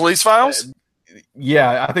 The Police Files?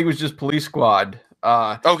 Yeah, I think it was just Police Squad.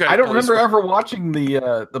 Okay. I don't remember ever watching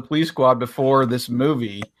the Police Squad before this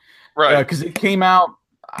movie. Right. Because it came out,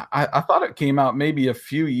 I thought it came out maybe a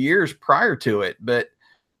few years prior to it, but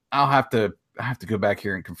I have to go back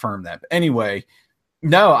here and confirm that. But anyway,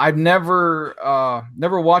 no, I've never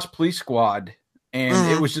watched Police Squad,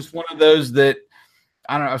 and it was just one of those that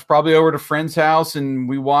I don't know. I was probably over at a friend's house and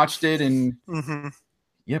we watched it, and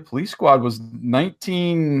Yeah, Police Squad was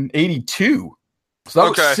 1982. So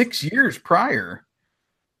that was 6 years prior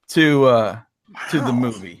to the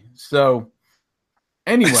movie. So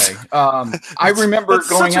anyway, I remember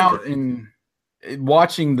going out and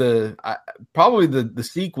watching probably the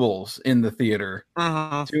sequels in the theater,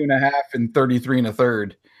 2.5 and 33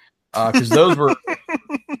 1/3, because those were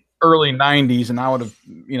early 90s, and I would have,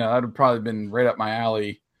 that would probably been right up my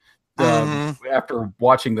alley after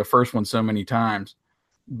watching the first one so many times.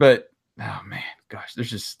 But oh man, gosh, there's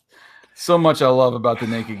just so much I love about the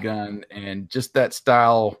Naked Gun and just that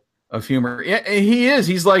style of humor. Yeah,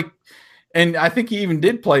 he's like, and I think he even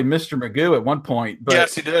did play Mr. Magoo at one point. But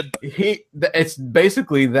yes, he did. It's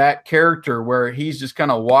basically that character where he's just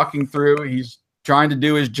kind of walking through. He's trying to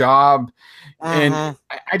do his job, and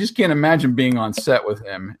I just can't imagine being on set with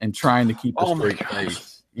him and trying to keep a straight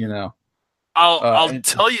face. I'll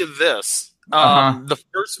tell you this. The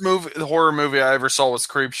first horror movie I ever saw was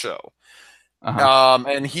Creepshow.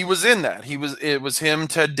 And he was in that. It was him,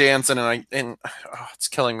 Ted Danson, and it's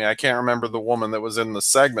killing me. I can't remember the woman that was in the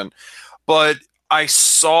segment, but I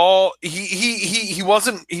saw he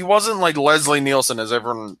wasn't like Leslie Nielsen, as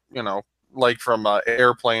everyone like from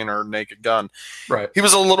Airplane or Naked Gun. Right. He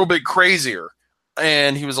was a little bit crazier,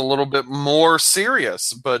 and he was a little bit more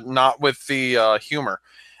serious, but not with the humor.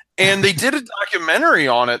 And they did a documentary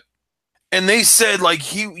on it. And they said,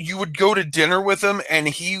 like, you would go to dinner with him, and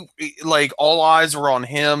he, like, all eyes were on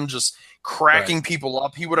him, just cracking people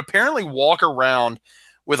up. He would apparently walk around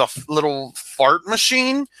with a little fart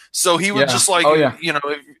machine. So he would just, like,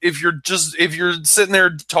 if you're sitting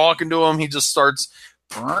there talking to him, he just starts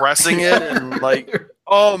pressing it, and, like,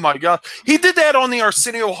 oh my God. He did that on the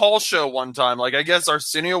Arsenio Hall show one time. Like, I guess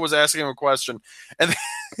Arsenio was asking him a question,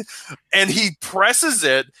 and he presses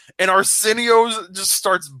it, and Arsenio just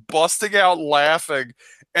starts busting out laughing,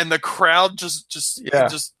 and the crowd just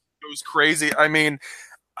goes crazy. I mean,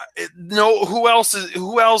 who else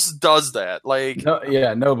does that? Like,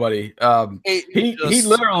 nobody. He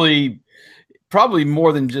literally, probably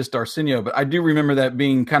more than just Arsenio, but I do remember that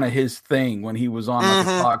being kind of his thing when he was on like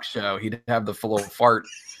a talk show. He'd have the little fart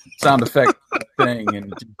sound effect thing,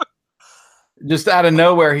 and just out of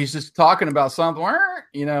nowhere, he's just talking about something,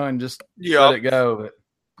 and just let it go.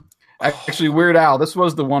 But actually, Weird Al. This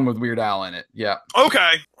was the one with Weird Al in it. Yeah.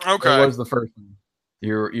 Okay. It was the first one.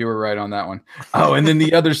 You were right on that one. Oh, and then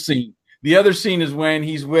the other scene. The other scene is when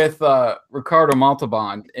he's with Ricardo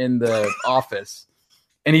Montalban in the office,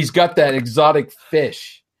 and he's got that exotic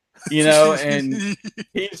fish, and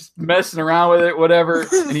he's messing around with it, whatever.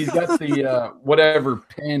 And he's got the whatever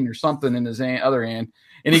pen or something in his other hand.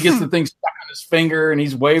 And he gets the thing stuck on his finger, and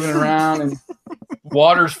he's waving around, and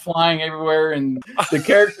water's flying everywhere. And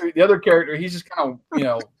the other character, he's just kind of,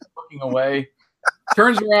 looking away,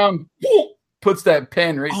 turns around, puts that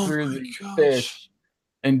pen right through the fish,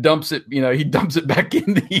 and dumps it. He dumps it back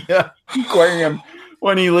in the aquarium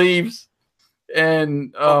when he leaves.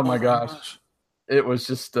 And oh my gosh, it was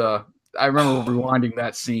just. I remember rewinding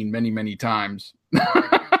that scene many, many times.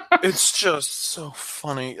 It's just so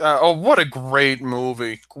funny. What a great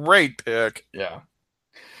movie. Great pick. Yeah.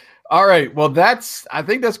 All right. Well, I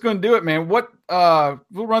think that's going to do it, man. We'll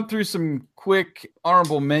run through some quick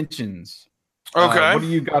honorable mentions. Okay. What do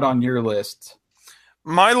you got on your list?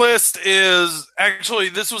 My list is actually,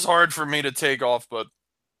 this was hard for me to take off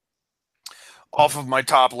of my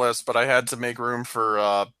top list, but I had to make room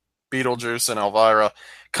for Beetlejuice and Elvira.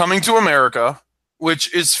 Coming to America,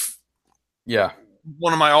 which is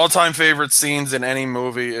one of my all-time favorite scenes in any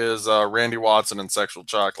movie, is Randy Watson and Sexual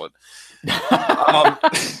Chocolate. That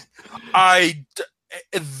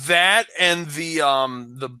and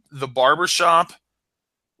the barbershop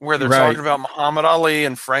where they're talking about Muhammad Ali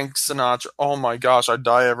and Frank Sinatra. Oh my gosh, I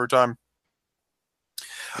die every time.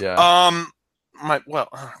 Yeah.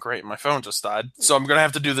 Great. My phone just died, so I'm gonna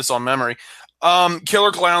have to do this on memory.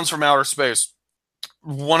 Killer Clowns from Outer Space.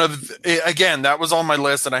 That was on my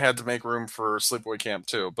list, and I had to make room for Sleepaway Camp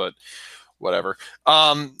too, but whatever.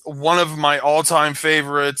 One of my all-time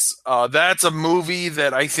favorites. That's a movie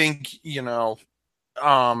that I think, you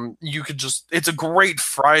could just, it's a great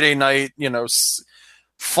Friday night,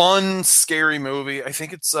 fun, scary movie. I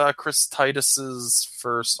think it's Chris Titus's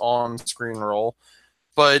first on-screen role,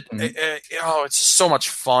 but it's so much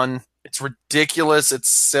fun. It's ridiculous. It's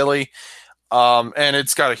silly. And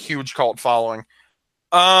it's got a huge cult following.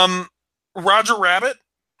 Roger Rabbit,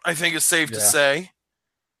 I think is safe to say.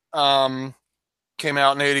 Came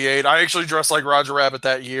out in 88. I actually dressed like Roger Rabbit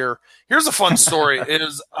that year. Here's a fun story. It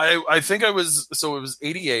was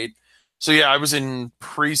 88. So yeah, I was in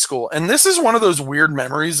preschool. And this is one of those weird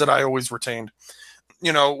memories that I always retained.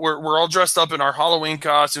 we're all dressed up in our Halloween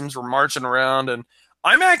costumes. We're marching around, and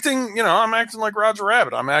I'm acting like Roger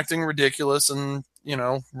Rabbit. I'm acting ridiculous and,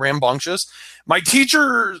 rambunctious. My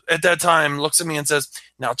teacher at that time looks at me and says,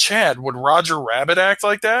 "Now, Chad, would Roger Rabbit act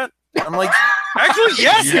like that?" I'm like, "Actually,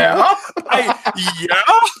 yes." Yeah. Yeah.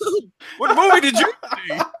 What movie did you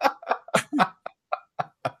see?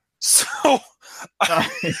 So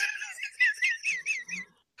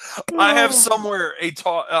I have somewhere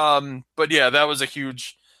but yeah, that was a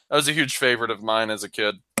huge favorite of mine as a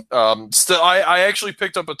kid. Still, I actually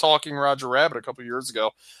picked up a talking Roger Rabbit a couple years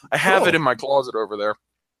ago. I have it in my closet over there,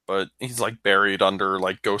 but he's like buried under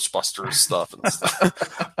like Ghostbusters stuff and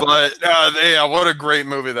stuff. But yeah, what a great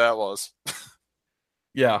movie that was.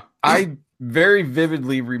 Yeah, I very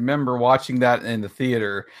vividly remember watching that in the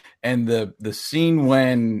theater, and the scene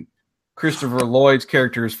when Christopher Lloyd's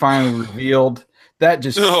character is finally revealed. That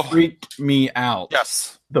just freaked me out.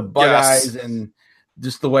 Yes. The bug eyes and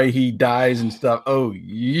just the way he dies and stuff. Oh,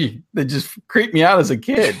 they just creeped me out as a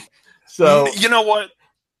kid. So you know what?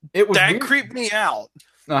 It was that weird. creeped me out,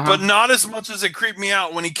 but not as much as it creeped me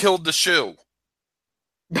out when he killed the shoe.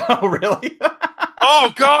 Oh, really?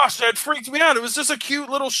 Oh gosh, that freaked me out. It was just a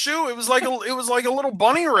cute little shoe. It was like a little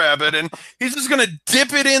bunny rabbit, and he's just gonna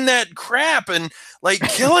dip it in that crap and like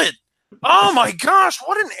kill it. Oh my gosh,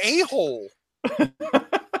 what an a-hole.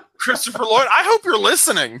 Christopher Lloyd, I hope you're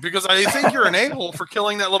listening, because I think you're an a-hole for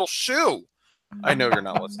killing that little shoe. I know you're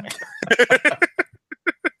not listening.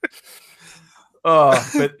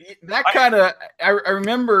 But that kind of, I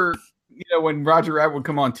remember, when Roger Rabbit would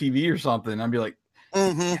come on TV or something, I'd be like,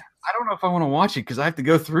 I don't know if I want to watch it because I have to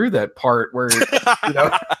go through that part where,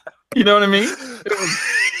 you know what I mean?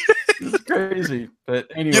 It was crazy. But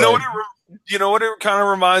anyway. You know what it kind of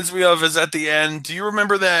reminds me of is at the end. Do you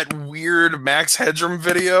remember that weird Max Headroom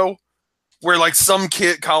video where like some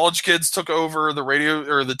college kids took over the radio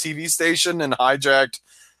or the TV station and hijacked,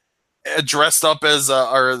 dressed up as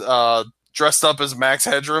Max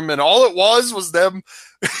Headroom, and all it was them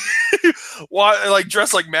like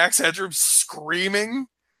dressed like Max Headroom screaming.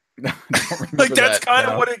 Like that's kind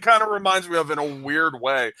of what it kind of reminds me of in a weird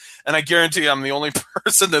way, and I guarantee I'm the only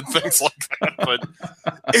person that thinks like that. But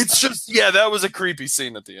it's just, that was a creepy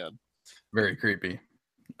scene at the end. Very creepy.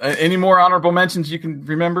 Any more honorable mentions you can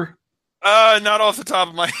remember? Not off the top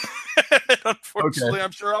of my head, unfortunately. Okay.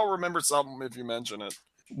 I'm sure I'll remember something if you mention it.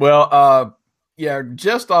 Well,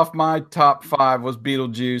 just off my top 5 was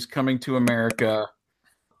Beetlejuice, Coming to America.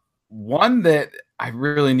 One that I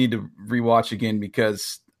really need to rewatch again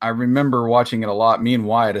because I remember watching it a lot. Me and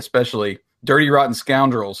Wyatt, especially Dirty Rotten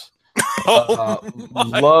Scoundrels.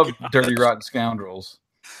 Love Dirty Rotten Scoundrels.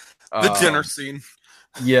 The dinner scene.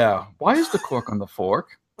 Yeah. Why is the cork on the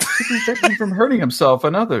fork? To prevent him from hurting himself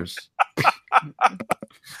and others.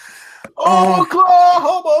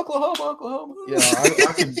 Oklahoma. Yeah,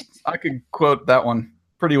 I could quote that one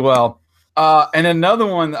pretty well. And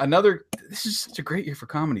this is such a great year for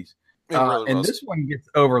comedies. And this one gets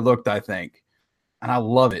overlooked, I think. And I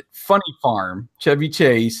love it. Funny Farm, Chevy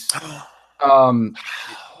Chase,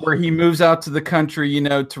 where he moves out to the country,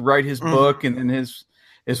 to write his book, and then his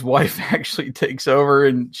wife actually takes over,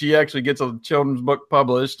 and she actually gets a children's book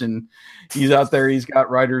published, and he's out there. He's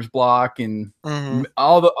got writer's block, and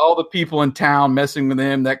all the people in town messing with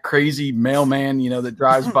him. That crazy mailman, that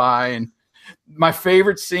drives by. And my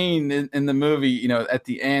favorite scene in the movie, at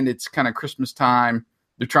the end, it's kind of Christmas time.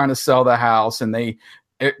 They're trying to sell the house, and they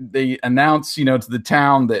announce, to the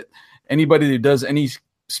town that anybody that does any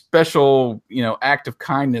special, act of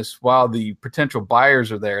kindness while the potential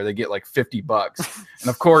buyers are there, they get like $50. And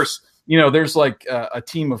of course, there's like a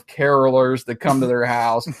team of carolers that come to their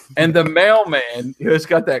house, and the mailman, who has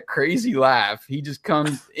got that crazy laugh, he just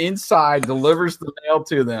comes inside, delivers the mail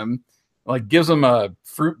to them, like gives them a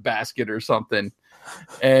fruit basket or something.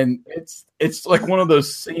 And it's like one of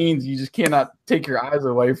those scenes you just cannot take your eyes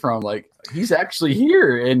away from. Like, he's actually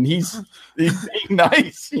here, and he's being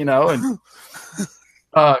nice, and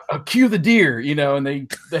cue the deer, and they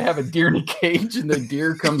have a deer in a cage, and the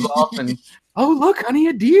deer comes off, and oh, look, honey,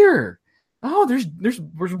 a deer. Oh, there's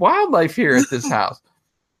wildlife here at this house.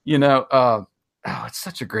 It's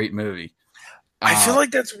such a great movie. I feel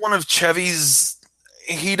like that's one of Chevy's.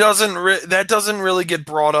 That doesn't really get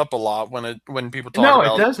brought up a lot when people talk about.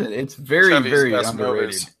 No, it doesn't. It's very, Chevy's very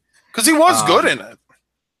underrated. Because he was good in it.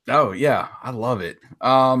 Oh yeah, I love it.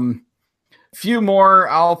 Few more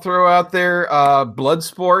I'll throw out there.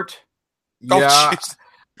 Bloodsport. Yeah,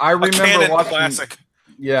 I remember watching. Classic.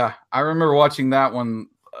 Yeah, I remember watching that one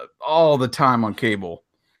all the time on cable.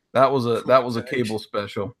 That was a cable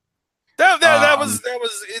special. That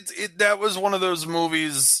was one of those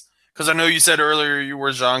movies. because I know you said earlier you were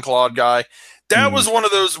a Jean-Claude guy. That was one of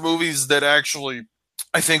those movies that actually,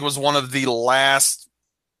 I think, was one of the last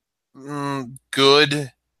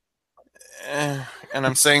good, and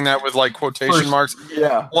I'm saying that with like quotation marks.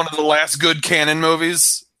 Yeah. One of the last good canon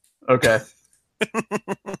movies. Okay.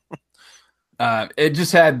 It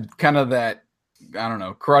just had kind of that, I don't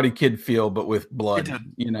know, Karate Kid feel, but with blood,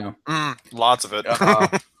 you know. Lots of it.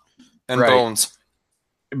 And bones.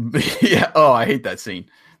 Yeah. Oh, I hate that scene.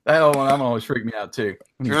 That always freaked me out too.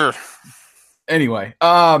 Sure. Anyway,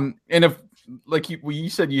 and if like you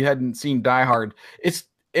said you hadn't seen Die Hard,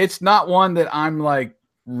 it's not one that I'm like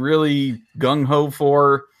really gung ho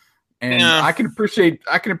for, and I can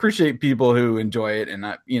appreciate people who enjoy it,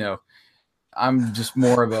 and I'm just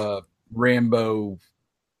more of a Rambo,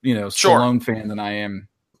 Stallone fan than I am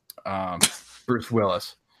Bruce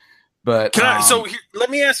Willis. But let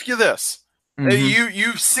me ask you this: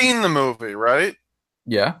 you've seen the movie, right?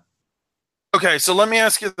 Yeah. Okay, so let me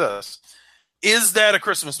ask you this: is that a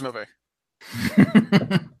Christmas movie?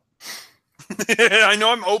 I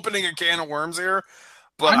know I'm opening a can of worms here,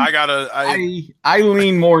 but I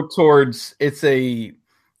lean more towards it's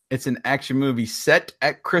an action movie set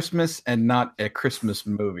at Christmas and not a Christmas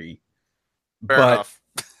movie. Fair enough.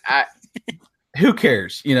 Who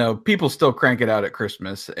cares? People still crank it out at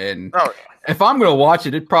Christmas, and if I'm going to watch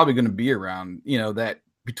it, it's probably going to be around that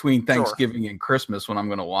between Thanksgiving and Christmas when I'm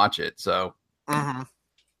going to watch it. So.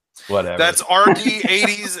 Whatever. That's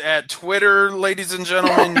RD80s at Twitter, ladies and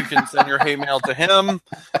gentlemen. You can send your hate mail to him,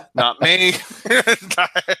 not me.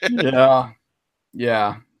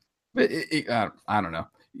 Yeah. But I don't know.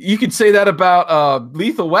 You could say that about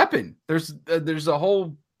Lethal Weapon. There's a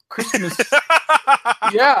whole Christmas.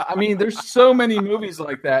 Yeah, I mean, there's so many movies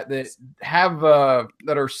like that have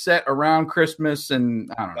that are set around Christmas,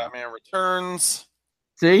 and I don't know. Batman Returns.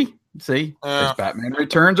 See, is Batman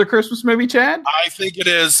Returns a Christmas movie, Chad? I think it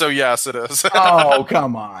is, so yes, it is. Oh,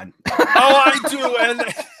 come on. I do, and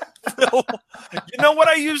you know what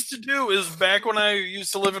I used to do is back when I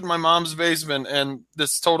used to live in my mom's basement, and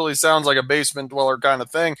this totally sounds like a basement dweller kind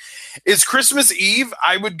of thing, is Christmas Eve,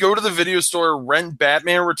 I would go to the video store, rent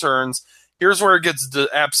Batman Returns. Here's where it gets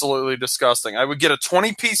absolutely disgusting. I would get a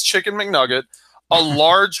 20-piece chicken McNugget, a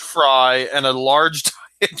large fry, and a large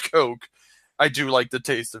Diet Coke. I do like the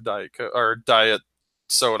taste of Diet Coke or Diet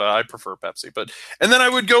soda. I prefer Pepsi, and then I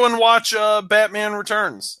would go and watch Batman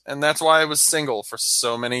Returns, and that's why I was single for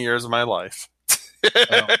so many years of my life. So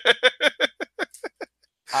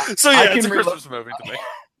yeah, it's a Christmas movie to me.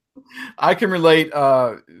 I can relate.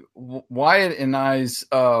 Wyatt and I's,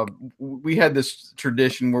 we had this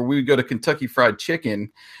tradition where we would go to Kentucky Fried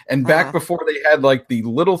Chicken, and back before they had like the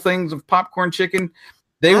little things of popcorn chicken,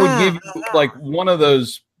 they would give you like one of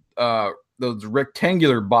those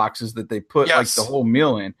rectangular boxes that they put like the whole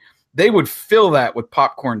meal in. They would fill that with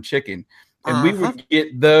popcorn chicken, and we would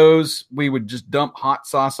get those. We would just dump hot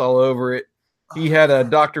sauce all over it. He had a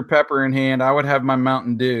Dr. Pepper in hand. I would have my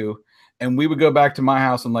Mountain Dew, and we would go back to my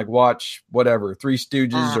house and like watch whatever, Three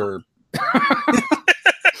Stooges or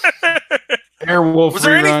Airwolf Was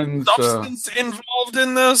there reruns. any substance involved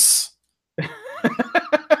in this?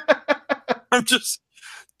 I'm just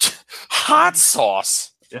hot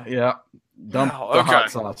sauce. Yeah. Dump Wow, the hot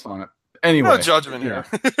sauce on it. Anyway. No judgment here.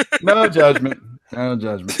 No judgment. No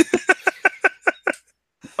judgment.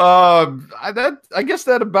 I guess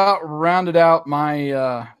that about rounded out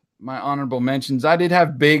my my honorable mentions. I did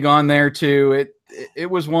have Big on there too. It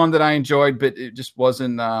was one that I enjoyed, but it just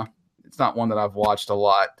wasn't. It's not one that I've watched a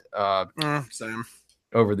lot. Same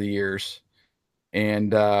over the years.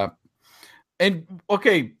 And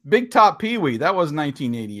okay, Big Top Pee-wee. That was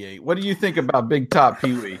 1988. What do you think about Big Top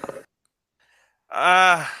Pee-wee?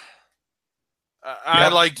 I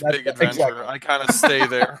liked Big Adventure. Exactly. I kind of stay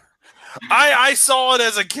there. I saw it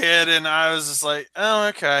as a kid, and I was just like, oh,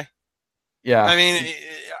 okay. Yeah. I mean,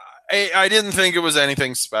 I didn't think it was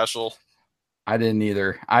anything special. I didn't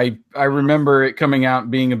either. I remember it coming out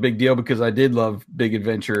and being a big deal because I did love Big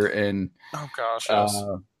Adventure, and oh gosh, yes.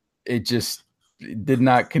 It just did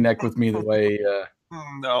not connect with me the way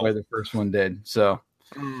way the first one did. So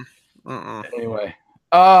anyway,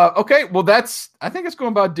 okay. Well, I think it's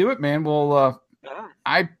going to about do it, man. Well,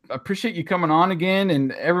 I appreciate you coming on again,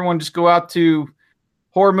 and everyone just go out to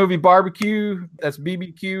Horror Movie Barbecue. That's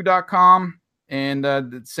bbq.com, and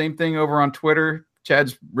the same thing over on Twitter.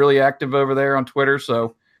 Chad's really active over there on Twitter,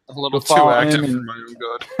 so a little too active for my own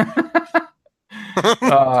good.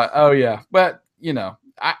 Oh yeah, but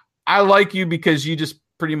I like you because you just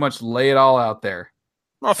pretty much lay it all out there.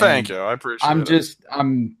 Well, thank you. I appreciate it.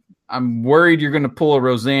 I'm worried you're going to pull a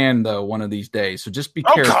Roseanne though one of these days. So just be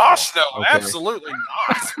careful. Oh gosh, no, okay? Absolutely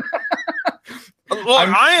not. Look,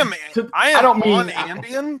 I am don't mean- on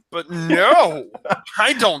Ambien, but no,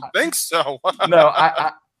 I don't think so. No,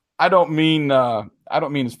 I don't mean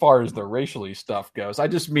as far as the racially stuff goes. I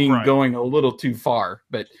just mean going a little too far.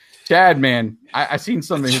 But Chad, man, I seen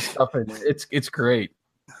some of his stuff and it's great.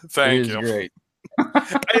 Thank you. Great.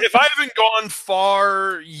 If I haven't gone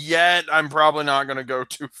far yet, I'm probably not going to go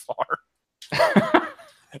too far.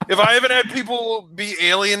 If I haven't had people be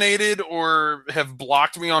alienated or have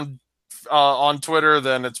blocked me on Twitter,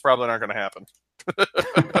 then it's probably not going to happen.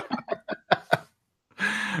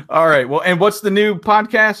 All right. Well, and what's the new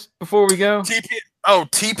podcast before we go?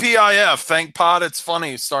 TPIF. Thank Pod. It's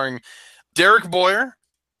Funny, starring Derek Boyer,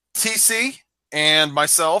 TC, and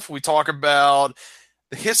myself. We talk about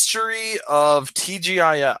the history of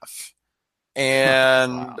TGIF.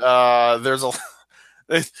 And there's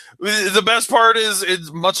the best part is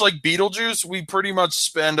it's much like Beetlejuice. We pretty much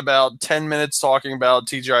spend about 10 minutes talking about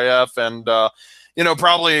TGIF and,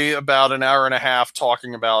 probably about an hour and a half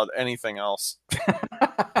talking about anything else.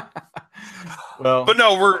 Well, but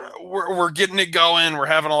no, we're getting it going. We're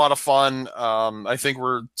having a lot of fun. I think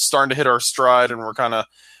we're starting to hit our stride, and we're kind of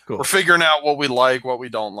we're figuring out what we like, what we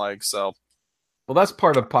don't like. So, well, that's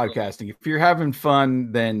part of podcasting. If you're having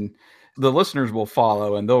fun, then the listeners will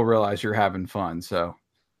follow, and they'll realize you're having fun. So,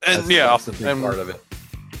 that's the big part of it.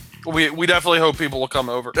 We definitely hope people will come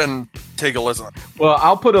over and take a listen. Well,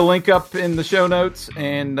 I'll put a link up in the show notes,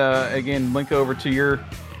 and again, link over to your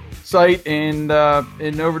site and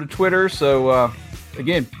over to Twitter. So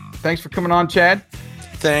again, thanks for coming on, Chad.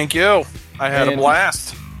 Thank you. I had a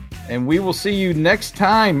blast. And we will see you next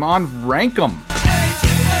time on Rank 'em.